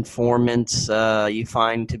from informants you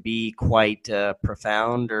find to be quite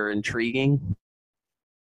profound or intriguing?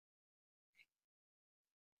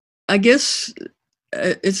 I guess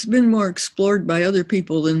it's been more explored by other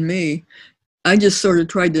people than me. I just sort of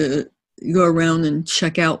tried to go around and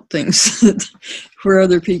check out things where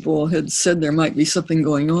other people had said there might be something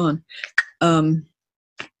going on.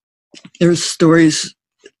 There's stories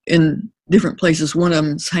in different places. One of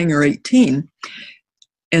them is Hangar 18,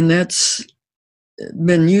 and that's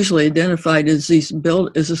been usually identified as this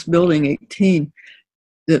building 18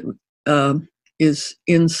 that is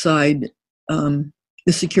inside the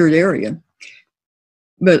secured area.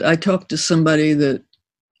 But I talked to somebody that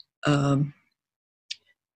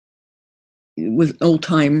was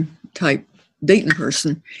old-time type Dayton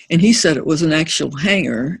person, and he said it was an actual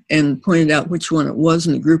hangar and pointed out which one it was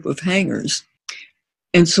in a group of hangars.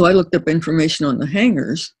 And so I looked up information on the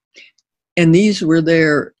hangars, and these were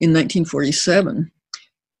there in 1947.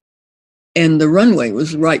 And the runway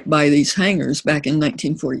was right by these hangars back in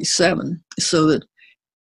 1947, so that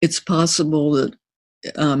it's possible that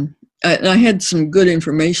I had some good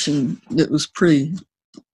information that was pretty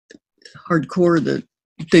hardcore that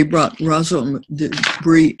they brought Roswell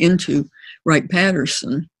debris into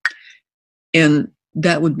Wright-Patterson, and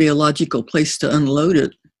that would be a logical place to unload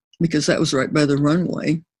it because that was right by the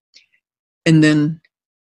runway. And then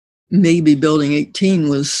maybe Building 18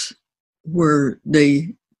 was where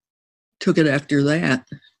they took it after that.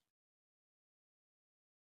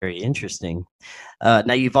 Very interesting.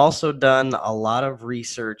 Now, you've also done a lot of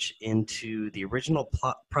research into the original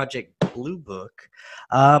Project Blue Book.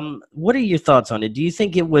 What are your thoughts on it? Do you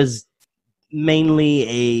think it was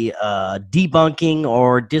mainly a debunking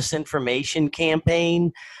or disinformation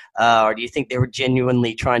campaign, or do you think they were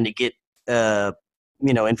genuinely trying to get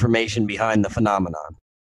information behind the phenomenon?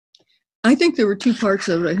 I think there were two parts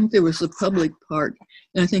of it. I think there was the public part,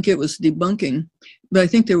 and I think it was debunking. But I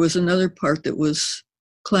think there was another part that was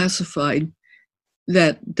classified,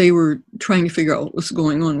 that they were trying to figure out what was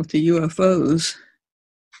going on with the UFOs.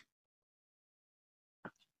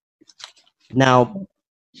 Now,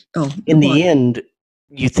 in the end,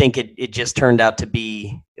 you think it just turned out to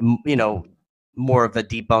be, more of a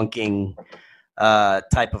debunking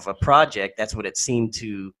type of a project? That's what it seemed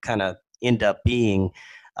to kind of end up being.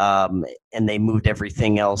 And they moved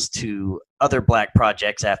everything else to other black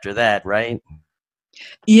projects after that, right?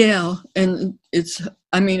 Yeah, and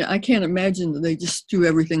I can't imagine that they just threw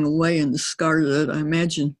everything away and discarded it. I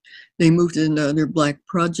imagine they moved it into other black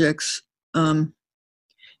projects.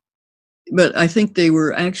 but I think they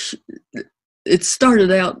were actually, it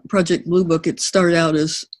started out, Project Blue Book, it started out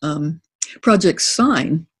as Project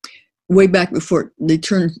Sign, way back before they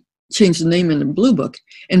changed the name into Blue Book.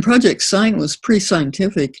 And Project Sign was pretty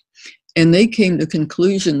scientific, and they came to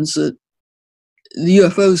conclusions that the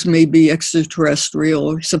UFOs may be extraterrestrial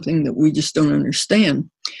or something that we just don't understand,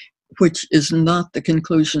 which is not the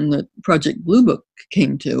conclusion that Project Blue Book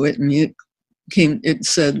came to. It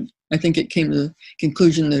said, I think it came to the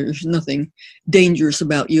conclusion that there's nothing dangerous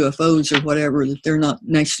about UFOs or whatever, that they're not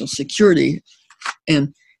national security.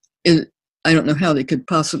 And I don't know how they could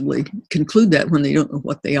possibly conclude that when they don't know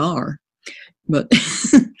what they are. But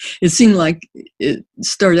it seemed like it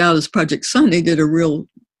started out as Project Sun. They did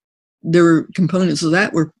their components of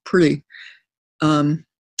that were pretty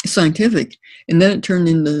scientific. And then it turned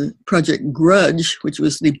into Project Grudge, which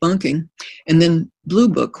was debunking. And then Blue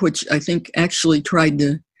Book, which I think actually tried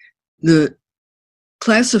to, the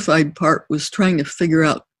classified part was trying to figure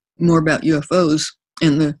out more about UFOs,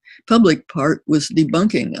 and the public part was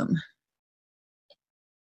debunking them.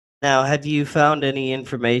 Now, have you found any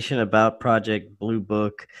information about Project Blue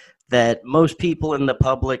Book that most people in the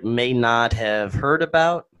public may not have heard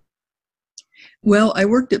about? Well, I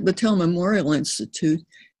worked at Battelle Memorial Institute,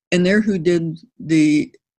 and there who did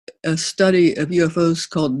a study of UFOs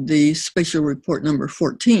called the Spatial Report Number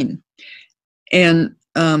 14. And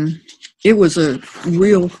it was a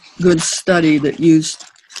real good study that used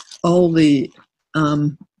all the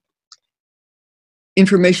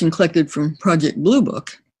information collected from Project Blue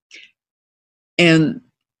Book. And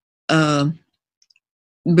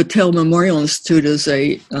Battelle Memorial Institute is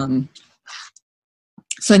a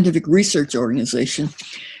scientific research organization,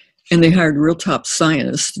 and they hired real top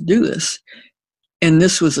scientists to do this. And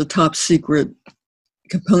this was a top secret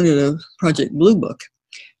component of Project Blue Book.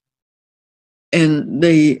 And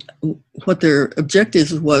what their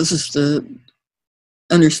objectives is to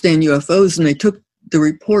understand UFOs, and they took the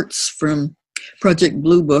reports from Project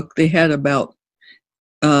Blue Book. They had about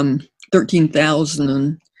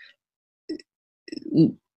 13,000,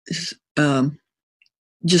 and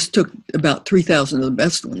just took about 3,000 of the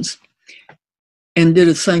best ones and did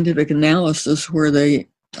a scientific analysis where they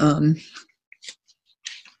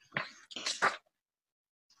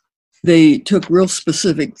took real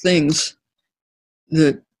specific things,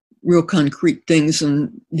 real concrete things,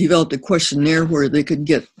 and developed a questionnaire where they could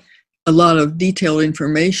get a lot of detailed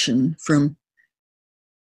information from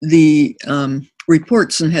the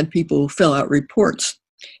reports, and had people fill out reports.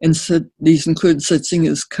 And so these include such things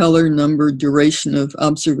as color, number, duration of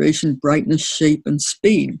observation, brightness, shape, and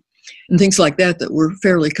speed, and things like that were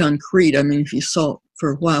fairly concrete. I mean, if you saw it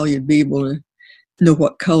for a while, you'd be able to know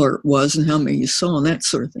what color it was and how many you saw and that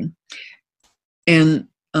sort of thing. And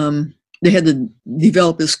they had to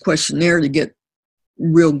develop this questionnaire to get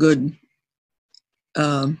real good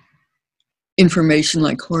information,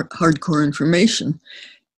 like hardcore information.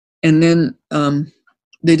 And then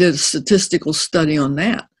they did a statistical study on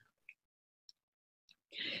that.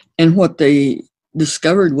 And what they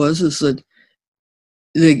discovered is that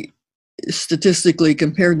they statistically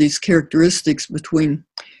compared these characteristics between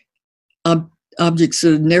objects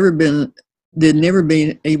that they'd never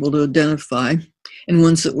been able to identify and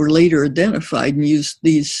ones that were later identified, and used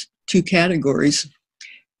these two categories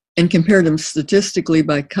and compared them statistically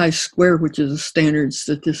by chi-square, which is a standard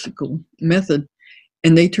statistical method.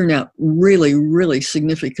 And they turned out really, really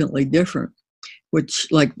significantly different, which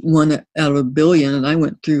like 1 out of a billion. And I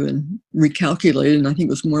went through and recalculated, and I think it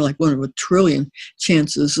was more like 1 of a trillion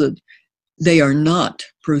chances that they are not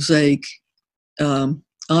prosaic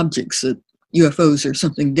objects, that UFOs are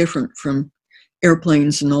something different from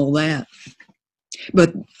airplanes and all that.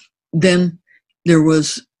 But then there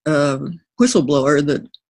was a whistleblower that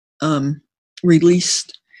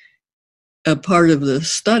released a part of the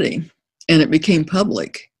study, and it became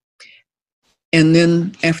public. And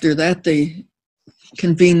then after that, they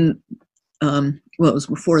convened, well, it was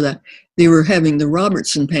before that, they were having the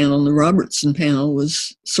Robertson panel, and the Robertson panel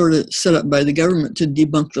was sort of set up by the government to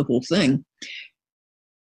debunk the whole thing.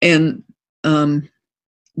 And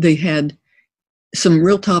they had some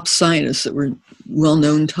real top scientists that were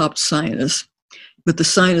well-known top scientists, but the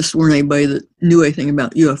scientists weren't anybody that knew anything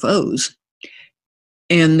about UFOs.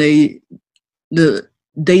 And the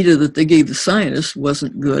data that they gave the scientists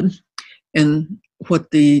wasn't good. And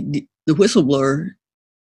what the whistleblower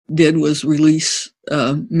did was release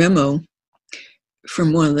a memo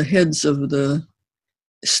from one of the heads of the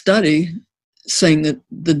study saying that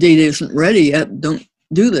the data isn't ready yet, don't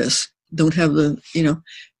do this, don't have the,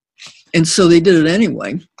 and so they did it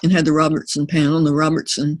anyway and had the Robertson panel, and the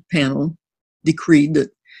Robertson panel decreed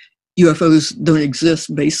that UFOs don't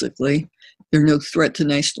exist, basically, they're no threat to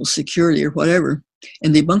national security or whatever,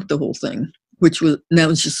 and debunked the whole thing, which was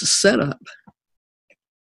just a setup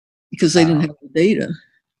because they didn't have the data.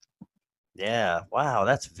 Yeah, wow,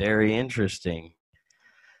 that's very interesting.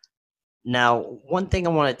 Now, one thing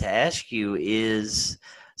I wanted to ask you is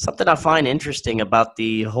something I find interesting about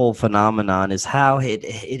the whole phenomenon is how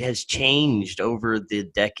it has changed over the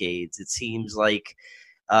decades. It seems like,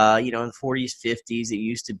 in the 40s, 50s, it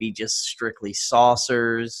used to be just strictly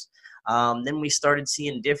saucers. Then we started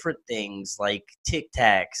seeing different things like Tic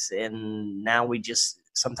Tacs, and now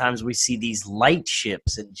sometimes we see these light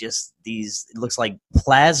ships and just these, it looks like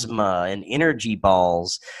plasma and energy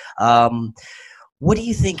balls. What do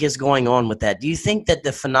you think is going on with that? Do you think that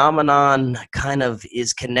the phenomenon kind of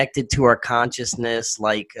is connected to our consciousness,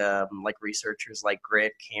 like researchers like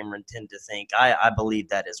Grant Cameron tend to think? I believe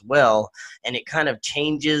that as well, and it kind of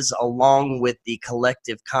changes along with the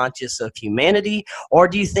collective conscious of humanity? Or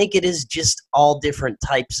do you think it is just all different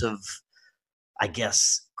types of, I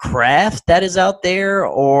guess, craft that is out there?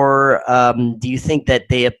 Or do you think that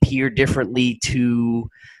they appear differently to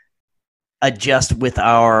adjust with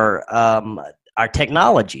our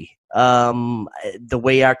technology, the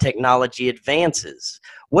way our technology advances?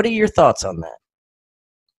 What are your thoughts on that?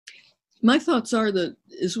 My thoughts are that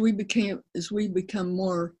as we become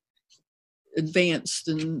more advanced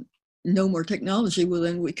and know more technology, well,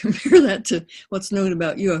 then we compare that to what's known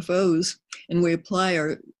about UFOs, and we apply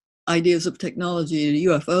our ideas of technology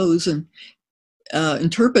to UFOs and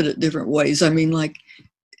interpret it different ways. I mean, like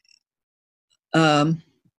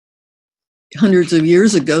hundreds of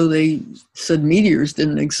years ago, they said meteors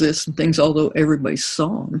didn't exist and things, although everybody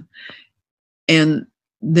saw them. And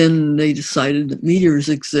then they decided that meteors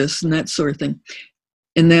exist and that sort of thing.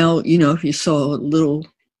 And now, if you saw a little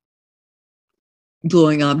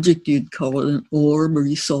glowing object, you'd call it an orb, or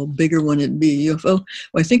you saw a bigger one, it'd be a UFO.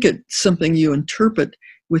 Well, I think it's something you interpret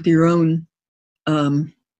with your own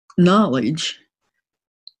knowledge.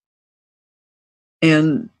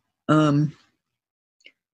 And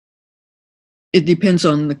it depends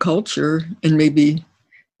on the culture, and maybe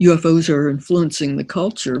UFOs are influencing the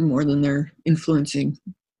culture more than they're influencing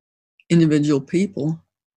individual people.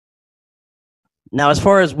 Now, as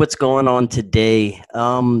far as what's going on today,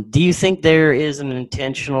 do you think there is an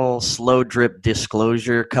intentional slow drip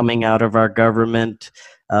disclosure coming out of our government?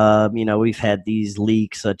 We've had these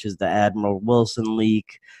leaks such as the Admiral Wilson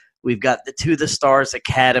leak. We've got the To the Stars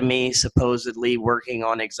Academy supposedly working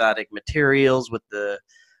on exotic materials with the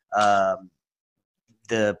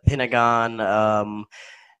Pentagon,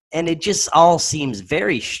 and it just all seems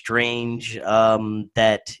very strange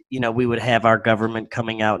that we would have our government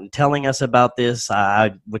coming out and telling us about this,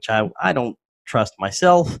 which I don't trust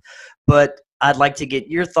myself. But I'd like to get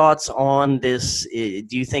your thoughts on this.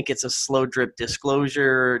 Do you think it's a slow drip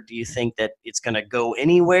disclosure? Do you think that it's going to go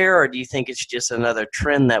anywhere, or do you think it's just another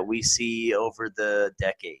trend that we see over the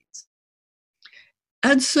decades?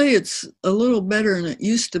 I'd say it's a little better than it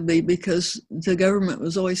used to be, because the government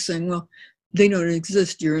was always saying, well, they don't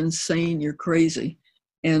exist, you're insane, you're crazy.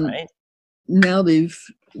 And right. Now they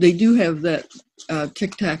do have that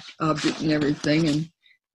Tic Tac object and everything, and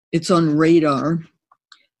it's on radar.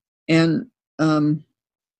 And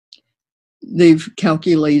they've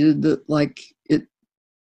calculated that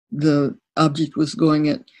the object was going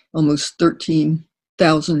at almost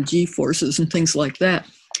 13,000 G-forces and things like that.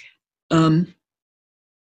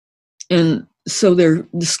 And so they're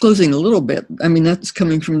disclosing a little bit. I mean, that's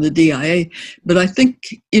coming from the DIA. But I think,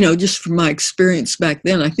 just from my experience back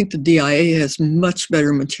then, I think the DIA has much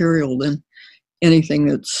better material than anything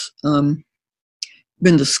that's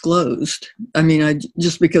been disclosed. I mean,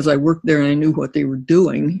 just because I worked there and I knew what they were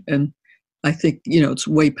doing, and I think, it's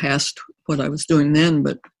way past what I was doing then,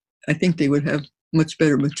 but I think they would have much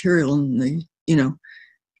better material than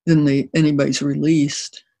anybody's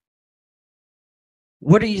released.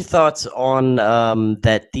 What are your thoughts on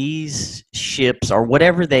that these ships, or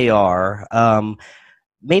whatever they are,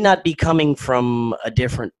 may not be coming from a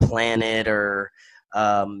different planet, or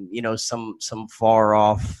some far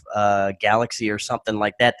off galaxy or something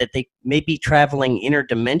like that, that they may be traveling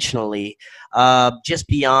interdimensionally, just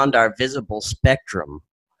beyond our visible spectrum?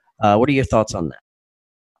 What are your thoughts on that?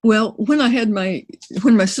 Well, when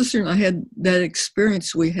my sister and I had that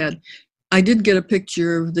experience we had, I did get a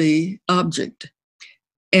picture of the object.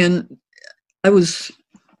 And I was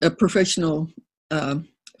a professional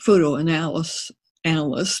photo analyst,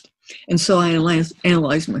 and so I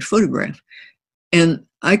analyzed my photograph. And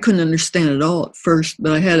I couldn't understand it all at first,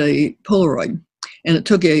 but I had a Polaroid, and it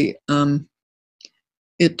took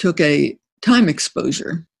a time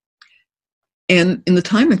exposure. And in the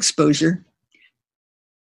time exposure,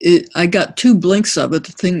 I got 2 blinks of it.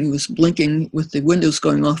 The thing was blinking with the windows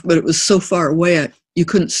going off, but it was so far away you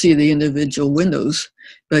couldn't see the individual windows,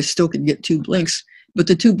 but I still could get 2 blinks. But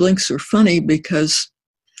the 2 blinks were funny because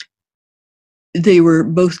they were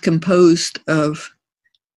both composed of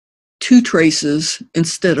 2 traces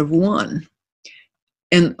instead of 1.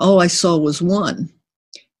 And all I saw was 1.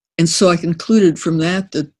 And so I concluded from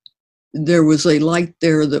that there was a light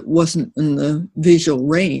there that wasn't in the visual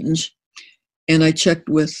range. And I checked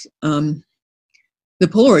with the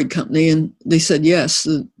Polaroid company, and they said, yes,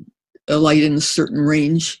 a light in a certain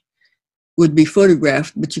range would be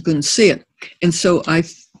photographed, but you couldn't see it. And so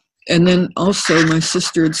and then also my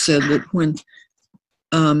sister had said that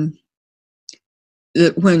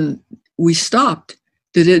when we stopped,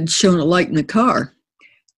 that it had shown a light in the car.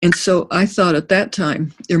 And so I thought at that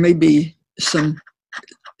time, there may be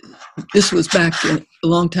this was back a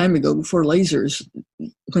long time ago, before lasers,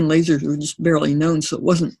 when lasers were just barely known, so it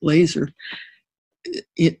wasn't laser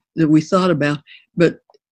that we thought about, but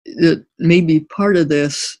that maybe part of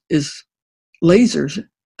this is lasers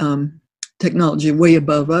technology way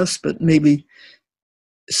above us, but maybe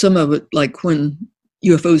some of it, like when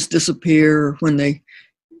UFOs disappear, when they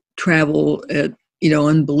travel at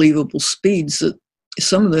unbelievable speeds, that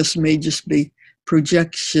some of this may just be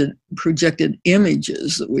projected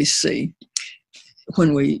images that we see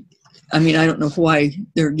when I don't know why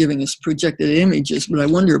they're giving us projected images, but I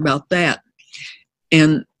wonder about that.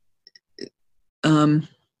 And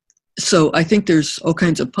so I think there's all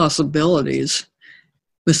kinds of possibilities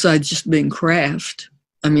besides just being craft.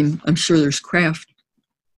 I mean, I'm sure there's craft,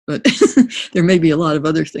 but there may be a lot of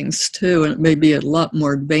other things too, and it may be a lot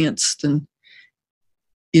more advanced than,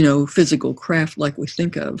 physical craft like we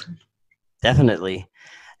think of. Definitely.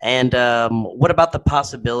 And what about the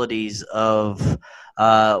possibilities of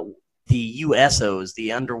the USOs,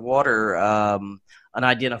 the underwater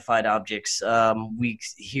unidentified objects? We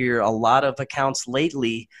hear a lot of accounts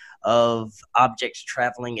lately of objects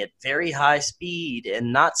traveling at very high speed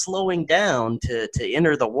and not slowing down to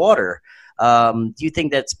enter the water. Do you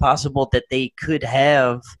think that's possible that they could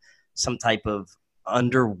have some type of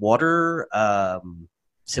underwater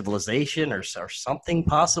civilization or something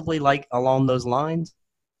possibly like along those lines?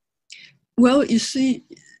 Well, you see,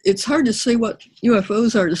 it's hard to say what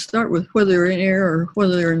UFOs are to start with, whether they're in air or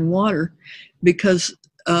whether they're in water, because,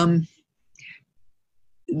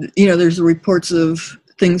 there's reports of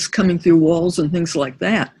things coming through walls and things like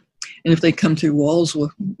that. And if they come through walls,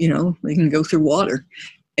 well, they can go through water.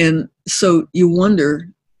 And so you wonder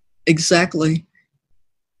exactly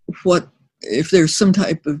if there's some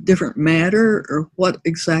type of different matter or what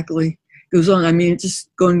exactly goes on. I mean, it's just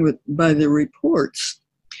going by the reports.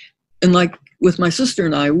 And like with my sister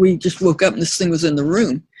and I, we just woke up and this thing was in the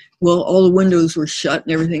room. Well, all the windows were shut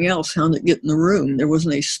and everything else. How did it get in the room? There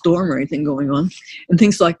wasn't a storm or anything going on. And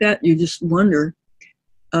things like that, you just wonder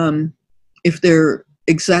if they're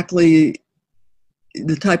exactly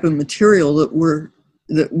the type of material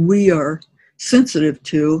that we are sensitive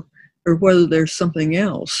to, or whether there's something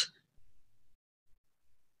else.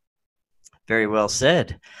 Very well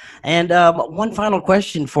said. And one final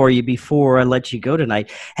question for you before I let you go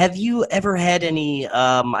tonight. Have you ever had any,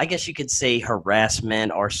 I guess you could say,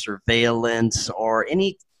 harassment or surveillance or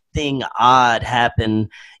anything odd happen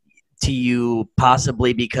to you,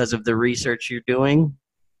 possibly because of the research you're doing?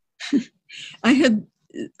 I had,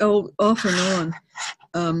 off and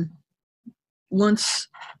on. Once,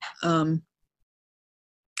 when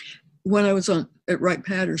I was at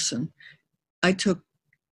Wright-Patterson, I took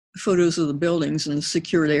photos of the buildings in the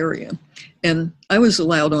secured area, and I was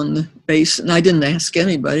allowed on the base, and I didn't ask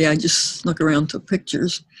anybody. I just snuck around, took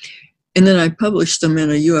pictures, and then I published them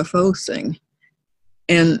in a UFO thing,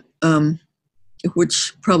 and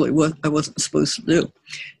which probably I wasn't supposed to do.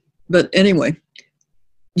 But anyway,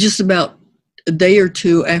 just about a day or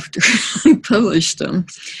two after I published them,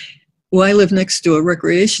 well, I live next to a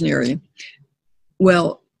recreation area.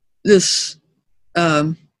 Well, this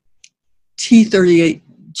T-38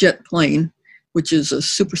 jet plane, which is a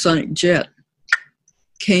supersonic jet,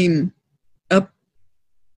 came up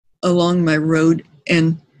along my road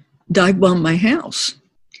and dive bombed my house.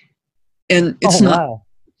 And it's not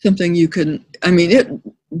something you can, it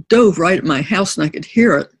dove right at my house and I could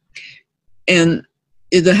hear it. And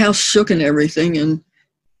the house shook and everything. And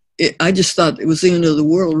I just thought it was the end of the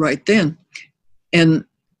world right then. And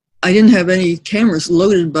I didn't have any cameras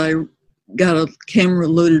loaded, but I got a camera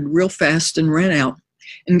loaded real fast and ran out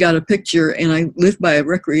and got a picture. And I lived by a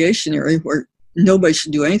recreation area where nobody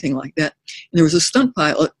should do anything like that. And there was a stunt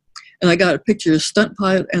pilot, and I got a picture of the stunt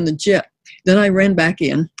pilot and the jet. Then I ran back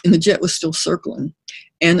in, and the jet was still circling.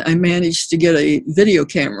 and I managed to get a video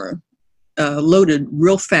camera loaded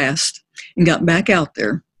real fast and got back out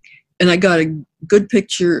there. And I got a good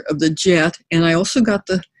picture of the jet, and I also got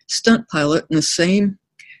the stunt pilot in the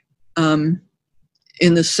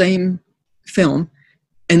same film.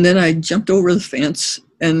 And then I jumped over the fence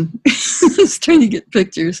and was trying to get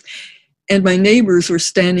pictures. And my neighbors were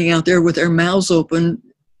standing out there with their mouths open,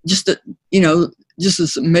 just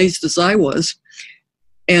as amazed as I was.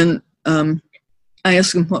 And I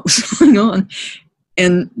asked them what was going on.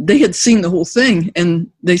 And they had seen the whole thing. And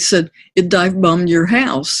they said, it dive bombed your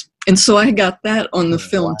house. And so I got that on the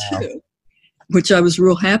film too, which I was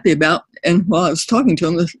real happy about. And while I was talking to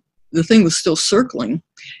them, the thing was still circling.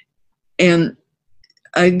 And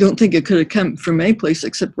I don't think it could have come from any place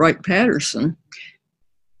except Wright-Patterson.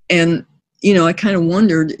 And, I kind of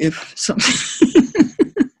wondered if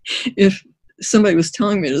if somebody was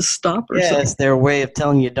telling me to stop or something. It's their way of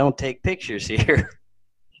telling you don't take pictures here.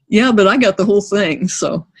 Yeah, but I got the whole thing.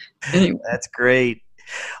 So anyway. That's great.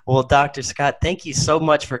 Well, Dr. Scott, thank you so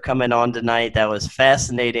much for coming on tonight. That was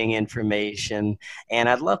fascinating information, and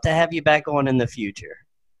I'd love to have you back on in the future.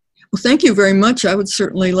 Well, thank you very much. I would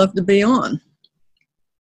certainly love to be on.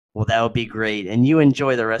 Well, that would be great, and you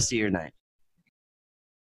enjoy the rest of your night.